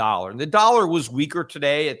weak dollar. And the dollar was weaker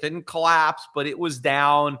today. It didn't collapse, but it was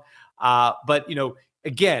down. But,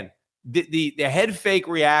 again, the head fake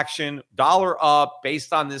reaction, dollar up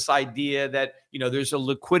based on this idea that, there's a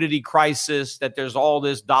liquidity crisis, that there's all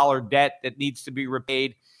this dollar debt that needs to be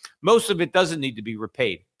repaid. Most of it doesn't need to be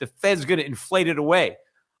repaid. The Fed's going to inflate it away.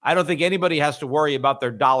 I don't think anybody has to worry about their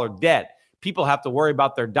dollar debt. People have to worry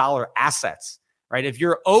about their dollar assets, right? If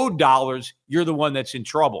you're owed dollars, you're the one that's in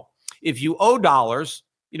trouble. If you owe dollars,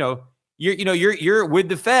 you're with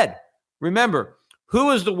the Fed. Remember,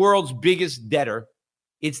 who is the world's biggest debtor?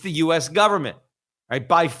 It's the U.S. government, right?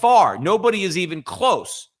 By far, nobody is even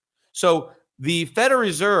close. So the Federal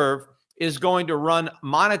Reserve is going to run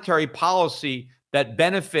monetary policy that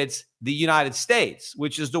benefits the United States,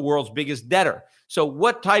 which is the world's biggest debtor. So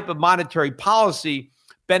what type of monetary policy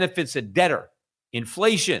benefits a debtor?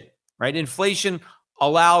 Inflation, right? Inflation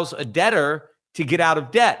allows a debtor to get out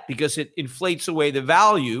of debt because it inflates away the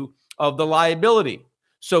value of the liability.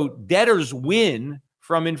 So debtors win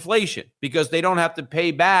from inflation because they don't have to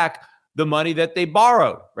pay back the money that they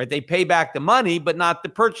borrowed, right? They pay back the money, but not the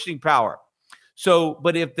purchasing power. So,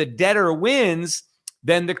 but if the debtor wins,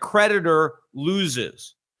 then the creditor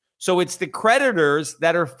loses. So it's the creditors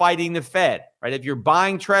that are fighting the Fed, right? If you're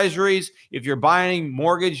buying treasuries, if you're buying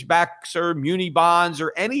mortgage-backed muni bonds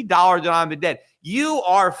or any dollar-denominated debt, you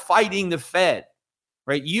are fighting the Fed,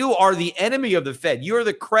 right? You are the enemy of the Fed. You're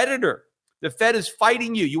the creditor. The Fed is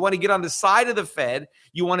fighting you. You want to get on the side of the Fed.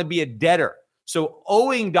 You want to be a debtor. So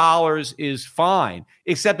owing dollars is fine,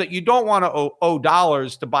 except that you don't want to owe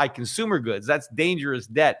dollars to buy consumer goods. That's dangerous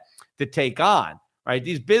debt to take on, right?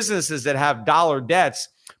 These businesses that have dollar debts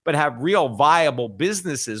but have real viable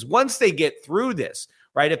businesses, once they get through this,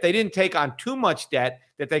 right? If they didn't take on too much debt,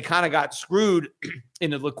 that they kind of got screwed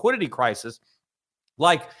in the liquidity crisis,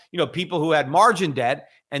 like, people who had margin debt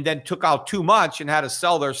and then took out too much and had to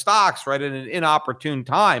sell their stocks, right, at an inopportune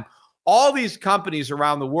time. All these companies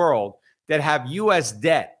around the world that have U.S.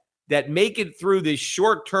 debt that make it through this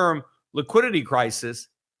short-term liquidity crisis,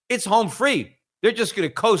 it's home free. They're just going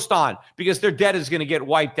to coast on because their debt is going to get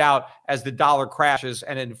wiped out as the dollar crashes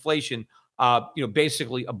and inflation,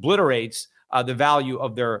 basically obliterates the value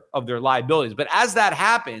of their liabilities. But as that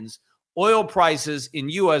happens, oil prices in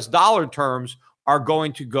U.S. dollar terms are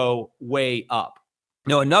going to go way up.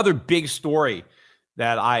 Another big story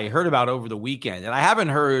that I heard about over the weekend, and I haven't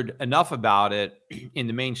heard enough about it in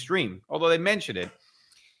the mainstream, although they mentioned it,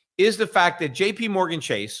 is the fact that JP Morgan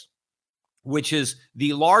Chase, which is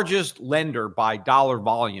the largest lender by dollar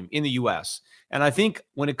volume in the U.S., and I think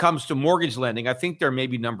when it comes to mortgage lending, I think they're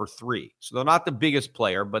maybe number 3. So they're not the biggest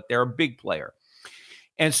player, but they're a big player.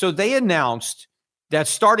 And so they announced that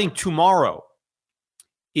starting tomorrow,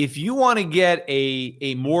 if you want to get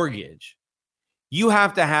a mortgage, you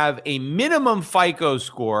have to have a minimum FICO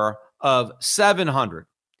score of 700.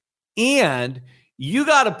 And you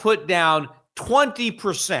got to put down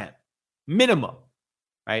 20% minimum,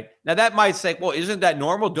 right? Now that might say, well, isn't that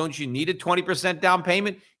normal? Don't you need a 20% down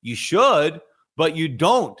payment? You should, but you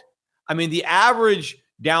don't. I mean, the average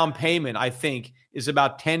down payment, I think, is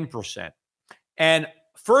about 10%. And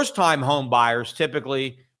first-time home buyers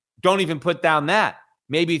typically don't even put down that,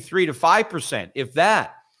 maybe 3 to 5%, if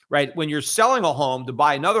that. Right? When you're selling a home to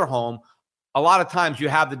buy another home, a lot of times you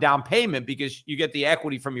have the down payment because you get the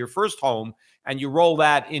equity from your first home and you roll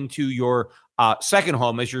that into your second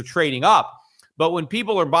home as you're trading up. But when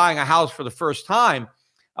people are buying a house for the first time,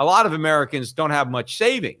 a lot of Americans don't have much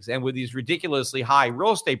savings. And with these ridiculously high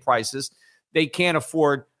real estate prices, they can't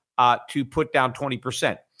afford to put down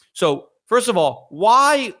 20%. So first of all,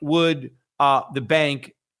 why would the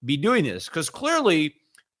bank be doing this? Because clearly,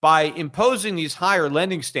 by imposing these higher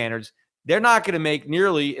lending standards, they're not going to make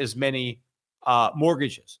nearly as many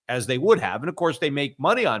mortgages as they would have. And of course, they make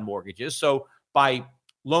money on mortgages. So by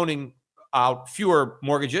loaning out fewer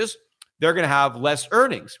mortgages, they're going to have less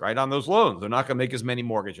earnings, right, on those loans. They're not going to make as many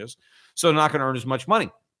mortgages. So they're not going to earn as much money.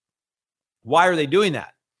 Why are they doing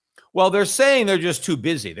that? Well, they're saying they're just too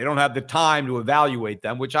busy. They don't have the time to evaluate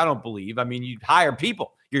them, which I don't believe. I mean, you hire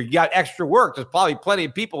people. You got extra work. There's probably plenty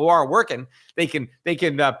of people who aren't working. They can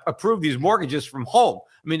approve these mortgages from home.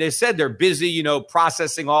 I mean, they said they're busy,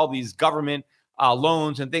 processing all these government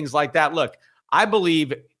loans and things like that. Look, I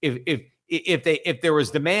believe if there was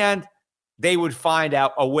demand, they would find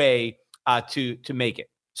out a way to make it.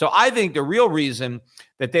 So I think the real reason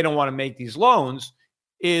that they don't want to make these loans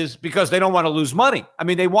is because they don't want to lose money. I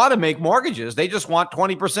mean, they want to make mortgages. They just want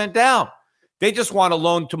 20% down. They just want to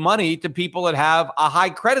loan money to people that have a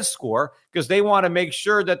high credit score because they want to make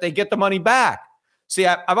sure that they get the money back. See,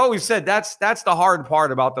 I've always said that's the hard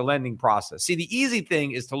part about the lending process. See, the easy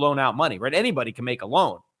thing is to loan out money, right? Anybody can make a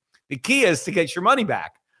loan. The key is to get your money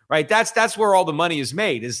back, right? That's where all the money is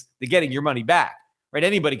made, is the getting your money back, right?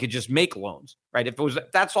 Anybody could just make loans, right? If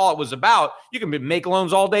that's all it was about, you can make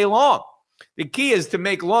loans all day long. The key is to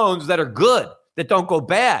make loans that are good, that don't go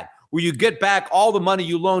bad, where you get back all the money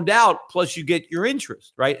you loaned out, plus you get your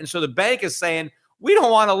interest, right? And so the bank is saying, we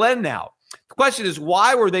don't want to lend now. The question is,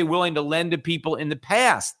 why were they willing to lend to people in the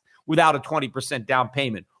past without a 20% down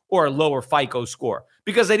payment or a lower FICO score?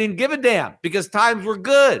 Because they didn't give a damn, because times were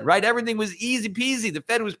good, right? Everything was easy peasy. The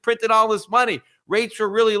Fed was printing all this money. Rates were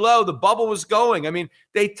really low. The bubble was going. I mean,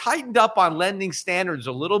 they tightened up on lending standards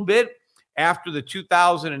a little bit after the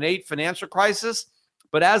 2008 financial crisis.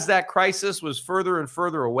 But as that crisis was further and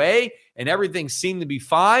further away and everything seemed to be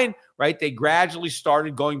fine, right, they gradually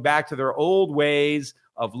started going back to their old ways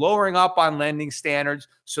of lowering up on lending standards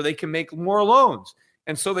so they can make more loans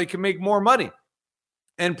and so they can make more money.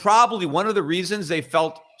 And probably one of the reasons they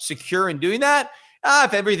felt secure in doing that,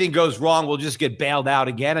 if everything goes wrong, we'll just get bailed out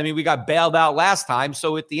again. I mean, we got bailed out last time.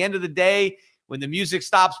 So at the end of the day, when the music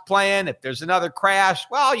stops playing, if there's another crash,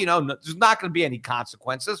 well, there's not going to be any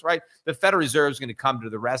consequences, right? The Federal Reserve is going to come to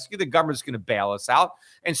the rescue. The government's going to bail us out.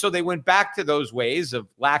 And so they went back to those ways of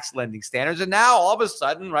lax lending standards. And now all of a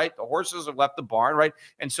sudden, right, the horses have left the barn, right?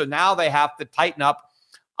 And so now they have to tighten up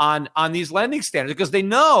on these lending standards because they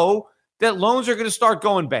know that loans are going to start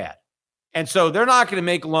going bad. And so they're not going to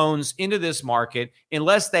make loans into this market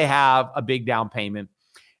unless they have a big down payment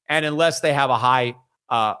and unless they have a high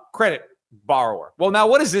credit borrower. Well, now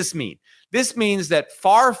what does this mean? This means that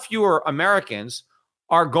far fewer Americans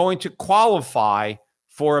are going to qualify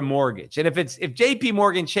for a mortgage. And if JP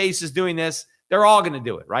Morgan Chase is doing this, they're all going to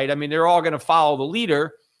do it, right? I mean, they're all going to follow the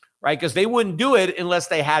leader, right? Because they wouldn't do it unless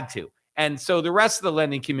they had to. And so the rest of the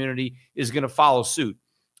lending community is going to follow suit.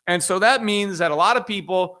 And so that means that a lot of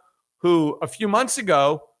people who a few months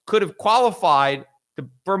ago could have qualified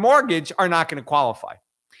for a mortgage are not going to qualify.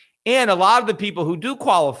 And a lot of the people who do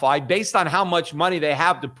qualify, based on how much money they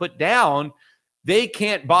have to put down, they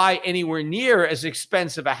can't buy anywhere near as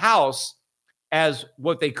expensive a house as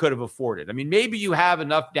what they could have afforded. I mean, maybe you have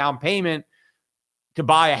enough down payment to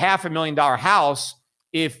buy a $500,000 house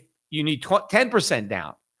if you need 10%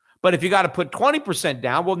 down. But if you got to put 20%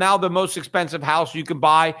 down, well, now the most expensive house you can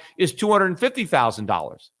buy is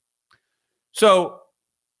 $250,000. So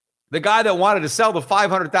the guy that wanted to sell the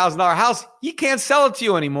 $500,000 house, he can't sell it to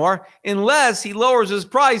you anymore unless he lowers his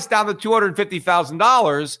price down to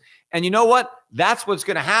 $250,000. And you know what? That's what's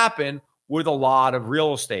going to happen with a lot of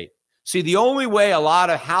real estate. See, the only way a lot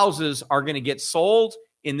of houses are going to get sold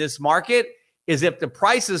in this market is if the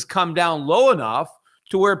prices come down low enough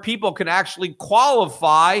to where people can actually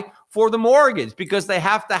qualify for the mortgage because they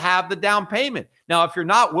have to have the down payment. Now, if you're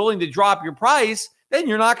not willing to drop your price, then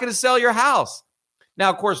you're not going to sell your house. Now,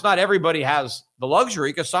 of course, not everybody has the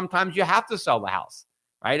luxury because sometimes you have to sell the house,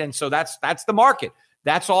 right? And so that's the market.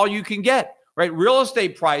 That's all you can get, right? Real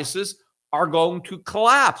estate prices are going to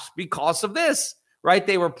collapse because of this, right?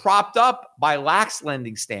 They were propped up by lax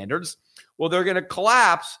lending standards. Well, they're going to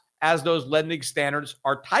collapse as those lending standards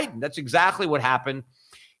are tightened. That's exactly what happened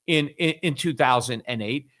in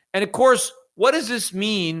 2008. And of course, what does this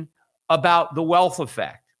mean about the wealth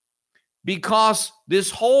effect? Because this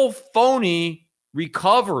whole phony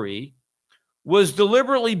recovery was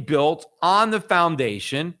deliberately built on the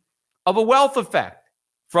foundation of a wealth effect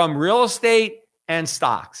from real estate and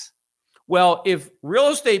stocks. Well, if real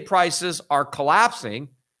estate prices are collapsing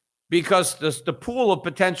because the pool of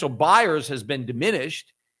potential buyers has been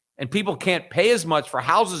diminished and people can't pay as much for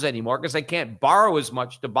houses anymore because they can't borrow as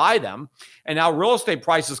much to buy them, and now real estate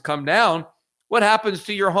prices come down, what happens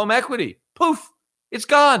to your home equity? Poof, it's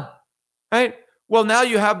gone, right? Well, now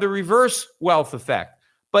you have the reverse wealth effect.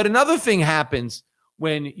 But another thing happens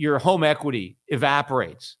when your home equity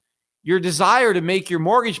evaporates. Your desire to make your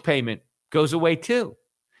mortgage payment goes away too,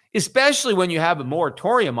 especially when you have a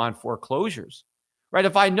moratorium on foreclosures, right?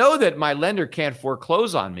 If I know that my lender can't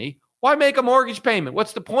foreclose on me, why make a mortgage payment?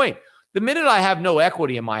 What's the point? The minute I have no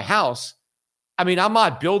equity in my house, I mean, I'm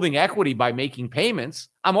not building equity by making payments.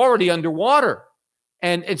 I'm already underwater.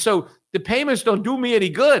 And so the payments don't do me any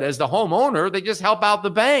good as the homeowner. They just help out the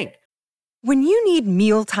bank. When you need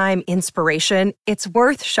mealtime inspiration, it's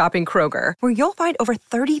worth shopping Kroger, where you'll find over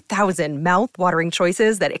 30,000 mouth-watering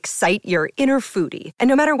choices that excite your inner foodie. And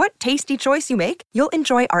no matter what tasty choice you make, you'll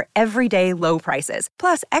enjoy our everyday low prices,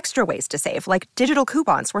 plus extra ways to save, like digital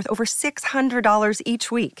coupons worth over $600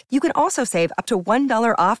 each week. You can also save up to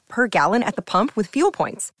 $1 off per gallon at the pump with fuel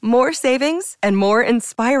points. More savings and more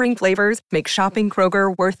inspiring flavors make shopping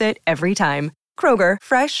Kroger worth it every time. Kroger,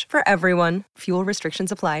 fresh for everyone. Fuel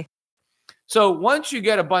restrictions apply. So once you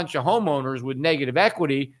get a bunch of homeowners with negative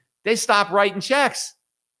equity, they stop writing checks.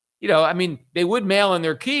 I mean, they would mail in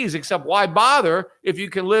their keys, except why bother if you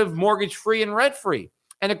can live mortgage-free and rent-free?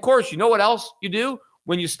 And of course, you know what else you do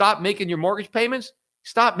when you stop making your mortgage payments?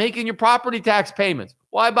 Stop making your property tax payments.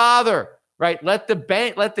 Why bother, right? Let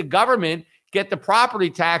the government get the property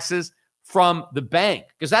taxes from the bank,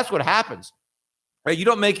 because that's what happens, right? You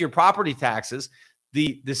don't make your property taxes.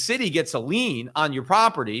 The city gets a lien on your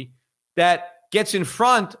property that gets in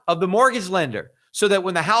front of the mortgage lender so that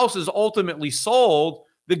when the house is ultimately sold,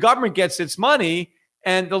 the government gets its money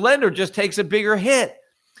and the lender just takes a bigger hit.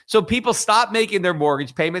 So people stop making their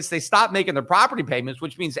mortgage payments. They stop making their property payments,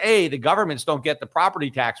 which means, A, the governments don't get the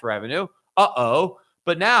property tax revenue.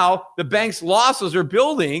 But now the bank's losses are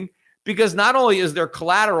building because not only is their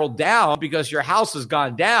collateral down because your house has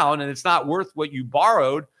gone down and it's not worth what you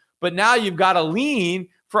borrowed, but now you've got a lien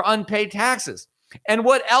for unpaid taxes. And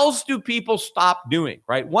what else do people stop doing,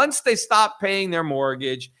 right? Once they stop paying their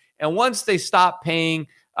mortgage and once they stop paying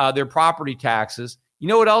their property taxes, you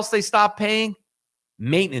know what else they stop paying?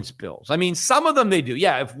 maintenance bills. I mean, some of them they do.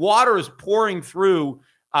 Yeah, if water is pouring through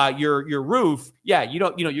your roof, yeah,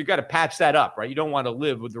 you got to patch that up, right? You don't want to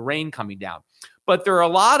live with the rain coming down. But there are a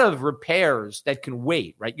lot of repairs that can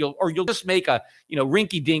wait, right? You'll just make a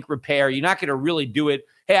rinky-dink repair. You're not going to really do it.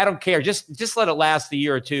 Hey, I don't care. Just let it last a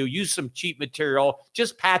year or two. Use some cheap material.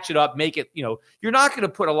 Just patch it up. Make it. You're not going to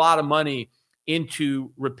put a lot of money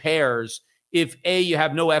into repairs if you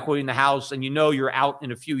have no equity in the house and you're out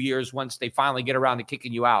in a few years once they finally get around to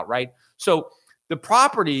kicking you out, right? So the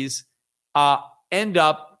properties end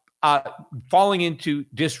up falling into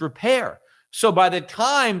disrepair. So by the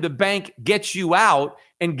time the bank gets you out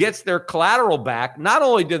and gets their collateral back, not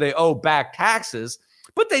only do they owe back taxes,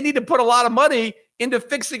 but they need to put a lot of money into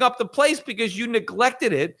fixing up the place because you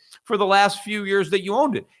neglected it for the last few years that you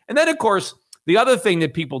owned it. And then, of course, the other thing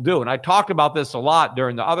that people do, and I talked about this a lot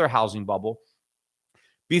during the other housing bubble,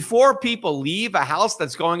 before people leave a house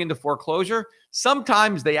that's going into foreclosure,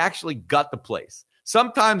 sometimes they actually gut the place.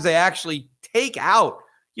 Sometimes they actually take out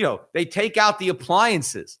the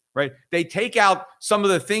appliances, right? They take out some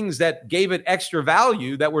of the things that gave it extra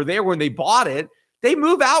value that were there when they bought it. They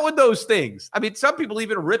move out with those things. I mean, some people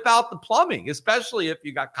even rip out the plumbing, especially if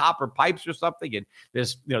you got copper pipes or something, and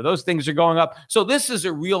those things are going up. So this is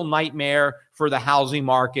a real nightmare for the housing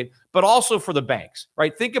market, but also for the banks,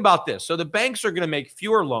 right? Think about this. So the banks are going to make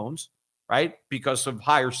fewer loans, right? Because of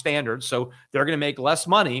higher standards. So they're going to make less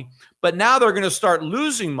money, but now they're going to start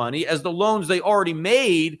losing money as the loans they already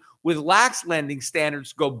made with lax lending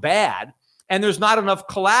standards go bad, and there's not enough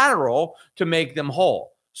collateral to make them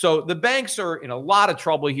whole. So the banks are in a lot of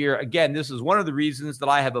trouble here. Again, this is one of the reasons that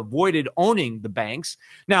I have avoided owning the banks.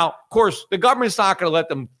 Now, of course, the government's not going to let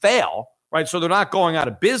them fail, right? So they're not going out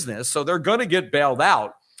of business. So they're going to get bailed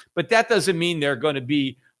out. But that doesn't mean they're going to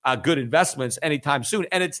be good investments anytime soon.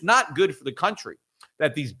 And it's not good for the country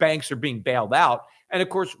that these banks are being bailed out. And of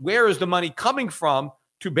course, where is the money coming from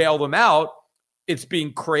to bail them out? It's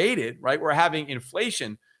being created, right? We're having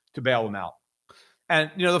inflation to bail them out. And,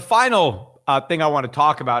 the final thing I want to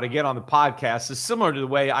talk about again on the podcast is similar to the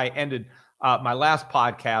way I ended my last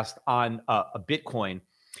podcast on a Bitcoin.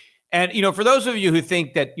 And, for those of you who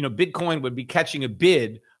think that, Bitcoin would be catching a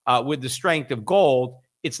bid with the strength of gold,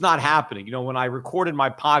 it's not happening. When I recorded my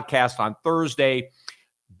podcast on Thursday,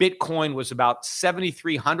 Bitcoin was about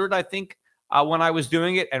 7,300, I think, when I was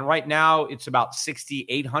doing it. And right now it's about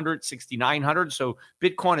 6,800, 6,900. So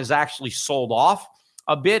Bitcoin has actually sold off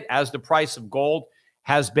a bit as the price of gold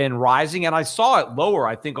has been rising. And I saw it lower,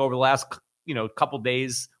 I think, over the last, couple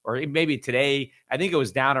days, or maybe today. I think it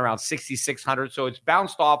was down around 6,600. So it's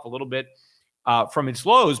bounced off a little bit from its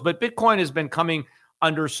lows. But Bitcoin has been coming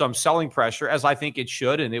under some selling pressure, as I think it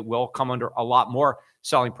should, and it will come under a lot more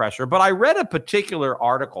selling pressure. But I read a particular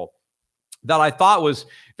article that I thought was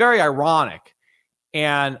very ironic,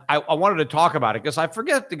 and I wanted to talk about it because I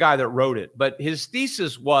forget the guy that wrote it, but his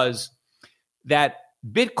thesis was that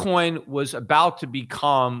Bitcoin was about to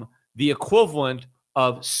become the equivalent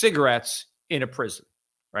of cigarettes in a prison,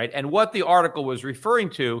 right? And what the article was referring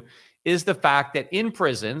to is the fact that in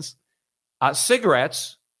prisons,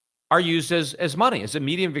 cigarettes are used as money, as a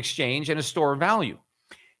medium of exchange and a store of value.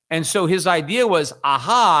 And so his idea was,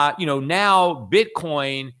 now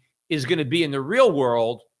Bitcoin is going to be in the real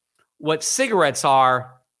world what cigarettes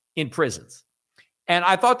are in prisons. And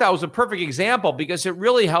I thought that was a perfect example because it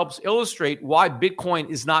really helps illustrate why Bitcoin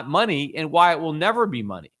is not money and why it will never be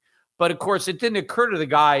money. But of course, it didn't occur to the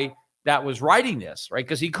guy that was writing this, right?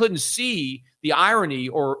 Because he couldn't see the irony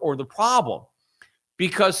or the problem,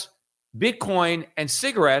 because Bitcoin and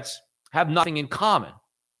cigarettes have nothing in common.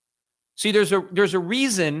 See, there's a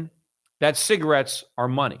reason that cigarettes are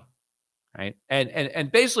money, right?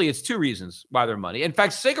 And basically it's two reasons why they're money. In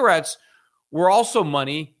fact, cigarettes were also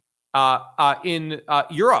money in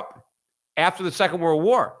Europe after the Second World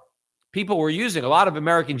War. People were using, a lot of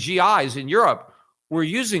American GIs in Europe were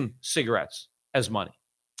using cigarettes as money,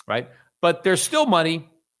 right? But there's still money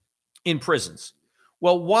in prisons.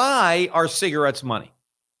 Well, why are cigarettes money?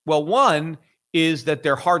 Well, one is that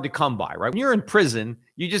they're hard to come by, right? When you're in prison,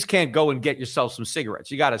 you just can't go and get yourself some cigarettes.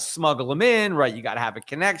 You got to smuggle them in, right? You got to have a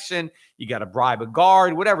connection. You got to bribe a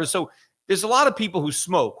guard, whatever. So there's a lot of people who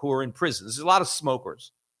smoke who are in prison. There's a lot of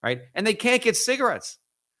smokers, right? And they can't get cigarettes,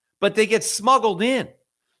 but they get smuggled in.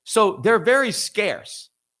 So they're very scarce.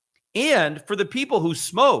 And for the people who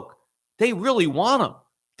smoke, they really want them.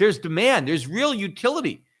 There's demand. There's real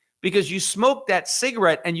utility, because you smoke that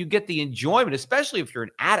cigarette and you get the enjoyment, especially if you're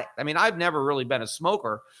an addict. I mean, I've never really been a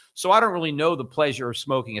smoker, so I don't really know the pleasure of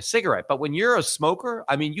smoking a cigarette. But when you're a smoker,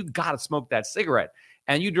 I mean, you got to smoke that cigarette,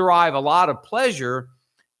 and you derive a lot of pleasure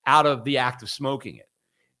out of the act of smoking it.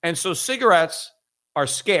 And so cigarettes are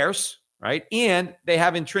scarce, right? And they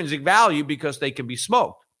have intrinsic value because they can be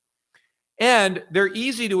smoked. And they're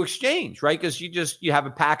easy to exchange, right? Because you have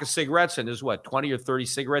a pack of cigarettes and there's 20 or 30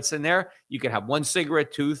 cigarettes in there. You can have one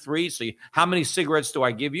cigarette, 2, 3. So how many cigarettes do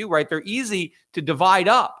I give you, right? They're easy to divide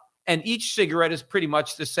up. And each cigarette is pretty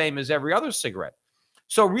much the same as every other cigarette.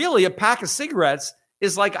 So really, a pack of cigarettes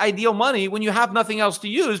is like ideal money when you have nothing else to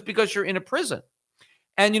use because you're in a prison.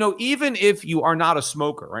 And, even if you are not a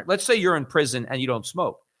smoker, right? Let's say you're in prison and you don't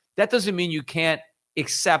smoke. That doesn't mean you can't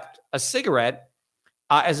accept a cigarette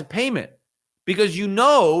as a payment because you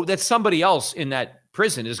know that somebody else in that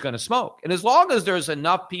prison is going to smoke. And as long as there's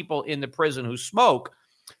enough people in the prison who smoke,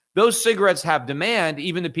 those cigarettes have demand,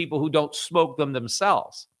 even the people who don't smoke them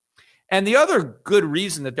themselves. And the other good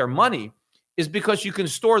reason that they're money is because you can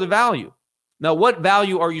store the value. Now, what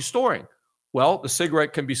value are you storing? Well, the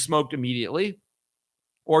cigarette can be smoked immediately,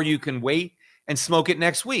 or you can wait and smoke it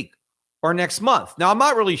next week or next month. Now, I'm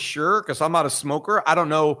not really sure because I'm not a smoker. I don't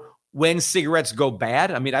know when cigarettes go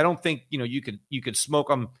bad. I mean, I don't think, you could smoke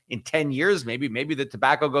them in 10 years. Maybe the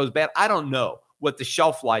tobacco goes bad. I don't know what the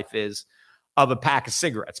shelf life is of a pack of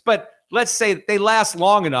cigarettes. But let's say they last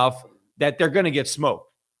long enough that they're going to get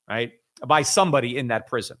smoked, right? By somebody in that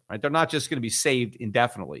prison, right? They're not just going to be saved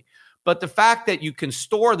indefinitely. But the fact that you can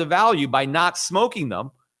store the value by not smoking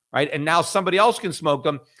them, right? And now somebody else can smoke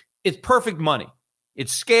them, it's perfect money.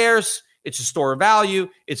 It's scarce. It's a store of value.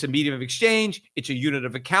 It's a medium of exchange. It's a unit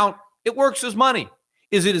of account. It works as money.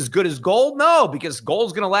 Is it as good as gold? No, because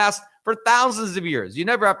gold's going to last for thousands of years. You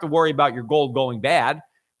never have to worry about your gold going bad,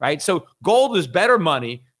 right? So gold is better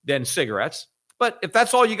money than cigarettes. But if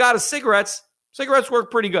that's all you got is cigarettes, cigarettes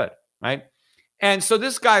work pretty good, right? And so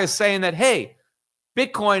this guy is saying that, hey,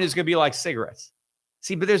 Bitcoin is going to be like cigarettes.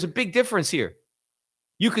 See, but there's a big difference here.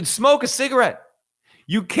 You can smoke a cigarette.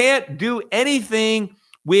 You can't do anything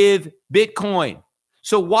with Bitcoin.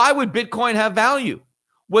 So why would Bitcoin have value?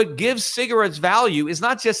 What gives cigarettes value is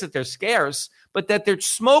not just that they're scarce, but that there's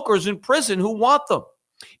smokers in prison who want them.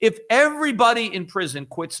 If everybody in prison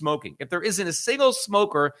quit smoking, if there isn't a single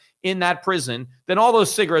smoker in that prison, then all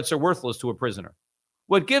those cigarettes are worthless to a prisoner.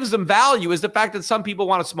 What gives them value is the fact that some people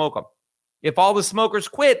want to smoke them. If all the smokers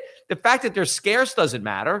quit, the fact that they're scarce doesn't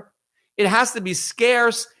matter. It has to be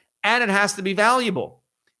scarce and it has to be valuable.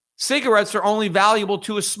 Cigarettes are only valuable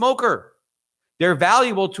to a smoker. They're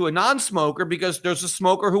valuable to a non-smoker because there's a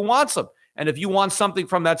smoker who wants them. And if you want something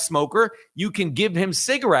from that smoker, you can give him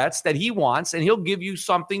cigarettes that he wants and he'll give you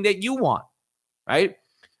something that you want, right?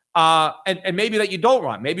 And maybe that you don't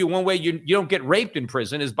want. Maybe one way you don't get raped in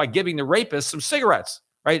prison is by giving the rapist some cigarettes,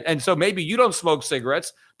 right? And so maybe you don't smoke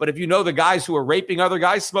cigarettes, but if you know the guys who are raping other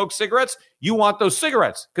guys smoke cigarettes, you want those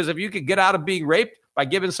cigarettes. Because if you could get out of being raped by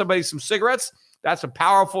giving somebody some cigarettes, that's a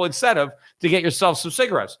powerful incentive to get yourself some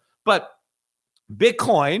cigarettes. But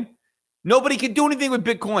Bitcoin, nobody can do anything with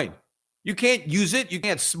Bitcoin. You can't use it. You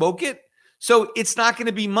can't smoke it. So it's not going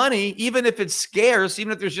to be money, even if it's scarce,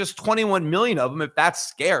 even if there's just 21 million of them, if that's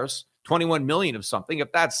scarce, 21 million of something,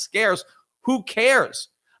 if that's scarce, who cares?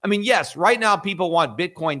 I mean, yes, right now people want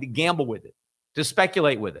Bitcoin to gamble with it, to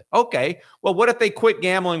speculate with it. Okay, well, what if they quit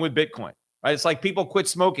gambling with Bitcoin, right? It's like people quit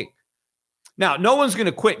smoking. Now, no one's going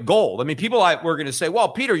to quit gold. I mean, people were going to say, well,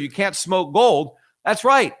 Peter, you can't smoke gold. That's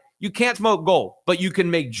right. You can't smoke gold, but you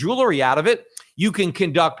can make jewelry out of it. You can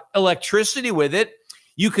conduct electricity with it.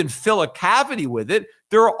 You can fill a cavity with it.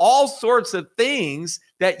 There are all sorts of things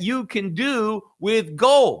that you can do with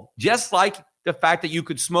gold, just like the fact that you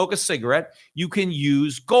could smoke a cigarette, you can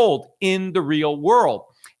use gold in the real world.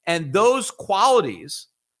 And those qualities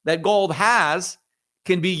that gold has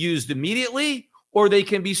can be used immediately or they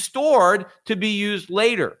can be stored to be used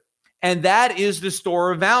later. And that is the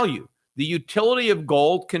store of value. The utility of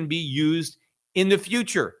gold can be used in the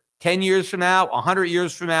future. 10 years from now, 100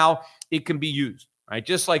 years from now, it can be used, right?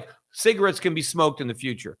 Just like cigarettes can be smoked in the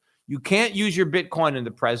future. You can't use your Bitcoin in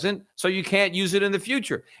the present, so you can't use it in the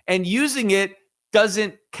future. And using it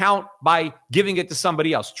doesn't count by giving it to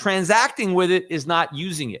somebody else. Transacting with it is not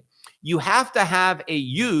using it. You have to have a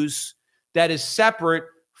use that is separate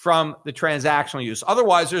from the transactional use.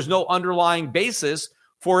 Otherwise, there's no underlying basis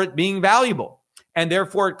for it being valuable. And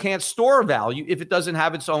therefore, it can't store value if it doesn't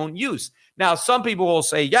have its own use. Now, some people will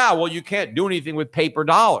say, yeah, well, you can't do anything with paper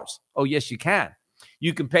dollars. Oh, yes, you can.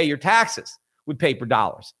 You can pay your taxes with paper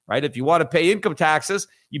dollars, right? If you want to pay income taxes,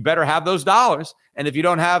 you better have those dollars. And if you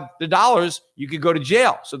don't have the dollars, you could go to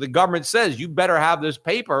jail. So the government says you better have this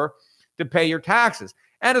paper to pay your taxes.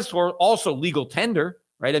 And it's also legal tender,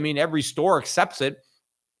 right? I mean, every store accepts it.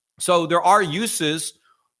 So there are uses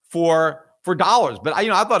for dollars. But I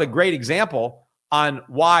thought a great example on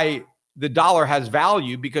why the dollar has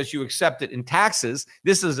value because you accept it in taxes.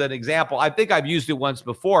 This is an example. I think I've used it once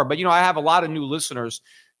before, but I have a lot of new listeners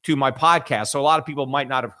to my podcast, so a lot of people might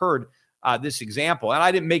not have heard this example. And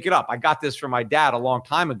I didn't make it up. I got this from my dad a long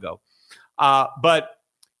time ago. But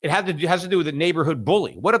it has to do with a neighborhood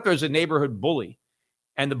bully. What if there's a neighborhood bully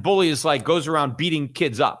and the bully is goes around beating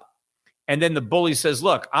kids up? And then the bully says,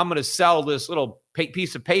 look, I'm going to sell this little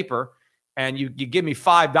piece of paper, and you give me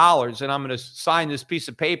 $5, and I'm going to sign this piece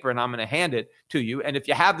of paper, and I'm going to hand it to you. And if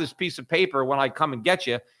you have this piece of paper when I come and get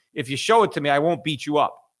you, if you show it to me, I won't beat you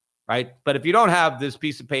up, right? But if you don't have this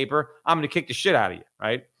piece of paper, I'm going to kick the shit out of you,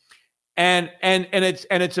 right? And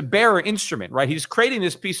it's a bearer instrument, right? He's creating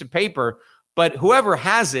this piece of paper, but whoever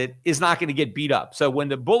has it is not going to get beat up. So when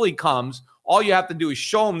the bully comes, all you have to do is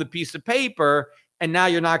show him the piece of paper, and now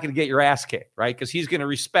you're not going to get your ass kicked, right? Because he's going to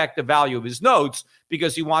respect the value of his notes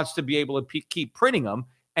because he wants to be able to keep printing them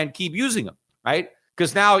and keep using them, right?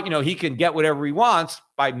 Because now, he can get whatever he wants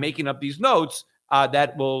by making up these notes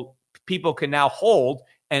that people can now hold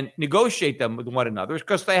and negotiate them with one another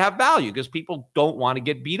because they have value, because people don't want to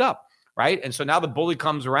get beat up, right? And so now the bully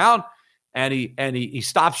comes around and he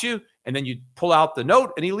stops you, and then you pull out the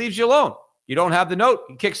note and he leaves you alone. You don't have the note,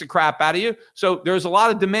 he kicks the crap out of you. So there's a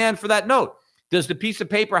lot of demand for that note. Does the piece of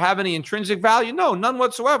paper have any intrinsic value? No, none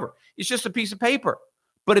whatsoever. It's just a piece of paper.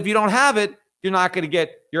 But if you don't have it, you're not going to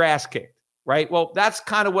get your ass kicked, right? Well, that's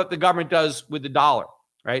kind of what the government does with the dollar,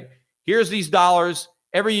 right? Here's these dollars.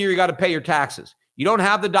 Every year you got to pay your taxes. You don't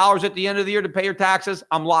have the dollars at the end of the year to pay your taxes,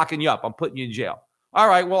 I'm locking you up. I'm putting you in jail. All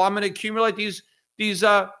right, well, I'm going to accumulate these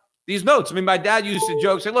notes. I mean, my dad used to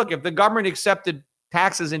joke, say, look, if the government accepted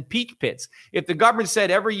taxes in peach pits, if the government said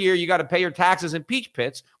every year you got to pay your taxes in peach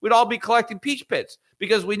pits, we'd all be collecting peach pits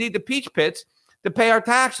because we need the peach pits to pay our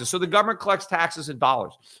taxes. So the government collects taxes in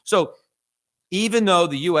dollars. So even though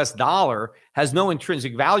the US dollar has no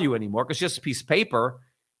intrinsic value anymore, because it's just a piece of paper,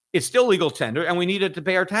 it's still legal tender, and we need it to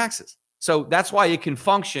pay our taxes. So that's why it can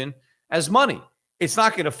function as money. It's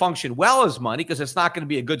not going to function well as money because it's not going to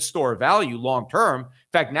be a good store of value long term.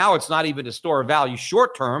 In fact, now it's not even a store of value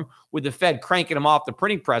short term with the Fed cranking them off the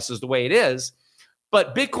printing presses the way it is.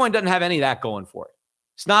 But Bitcoin doesn't have any of that going for it.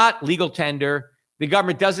 It's not legal tender. The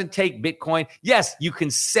government doesn't take Bitcoin. Yes, you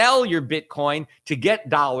can sell your Bitcoin to get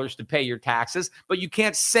dollars to pay your taxes, but you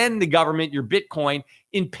can't send the government your Bitcoin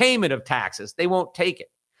in payment of taxes. They won't take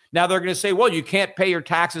it. Now they're going to say, well, you can't pay your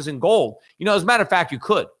taxes in gold. As a matter of fact, you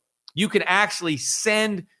could. You can actually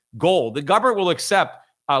send gold. The government will accept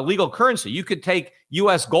legal currency. You could take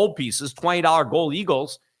U.S. gold pieces, $20 gold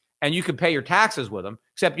eagles, and you could pay your taxes with them,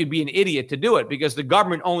 except you'd be an idiot to do it because the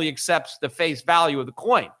government only accepts the face value of the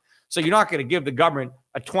coin. So you're not going to give the government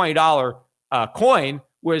a $20 coin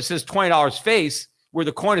where it says $20 face, where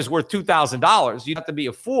the coin is worth $2,000. You'd have to be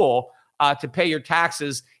a fool to pay your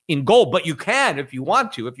taxes in gold, but you can if you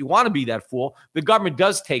want to. If you want to be that fool, the government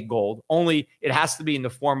does take gold, only it has to be in the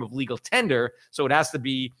form of legal tender, so it has to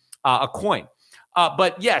be a coin.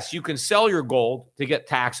 But yes, you can sell your gold to get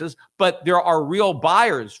taxes, but there are real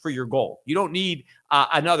buyers for your gold. You don't need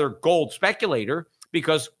another gold speculator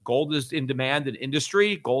because gold is in demand in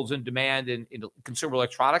industry, gold's in demand in consumer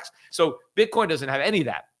electronics. So Bitcoin doesn't have any of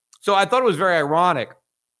that. So I thought it was very ironic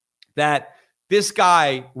that this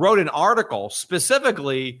guy wrote an article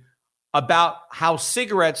specifically about how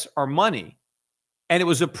cigarettes are money. And it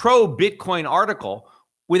was a pro-Bitcoin article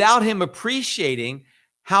without him appreciating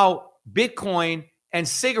how Bitcoin and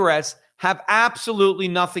cigarettes have absolutely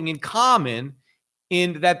nothing in common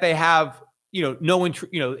in that they have,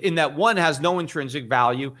 in that one has no intrinsic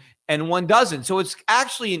value and one doesn't. So it's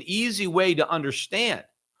actually an easy way to understand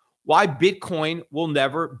why Bitcoin will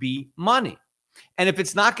never be money. And if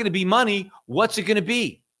it's not going to be money, what's it going to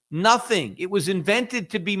be? Nothing. It was invented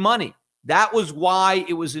to be money. That was why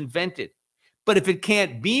it was invented. But if it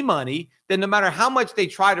can't be money, then no matter how much they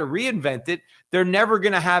try to reinvent it, they're never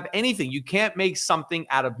going to have anything. You can't make something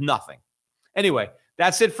out of nothing. Anyway,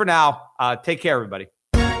 that's it for now. Take care, everybody.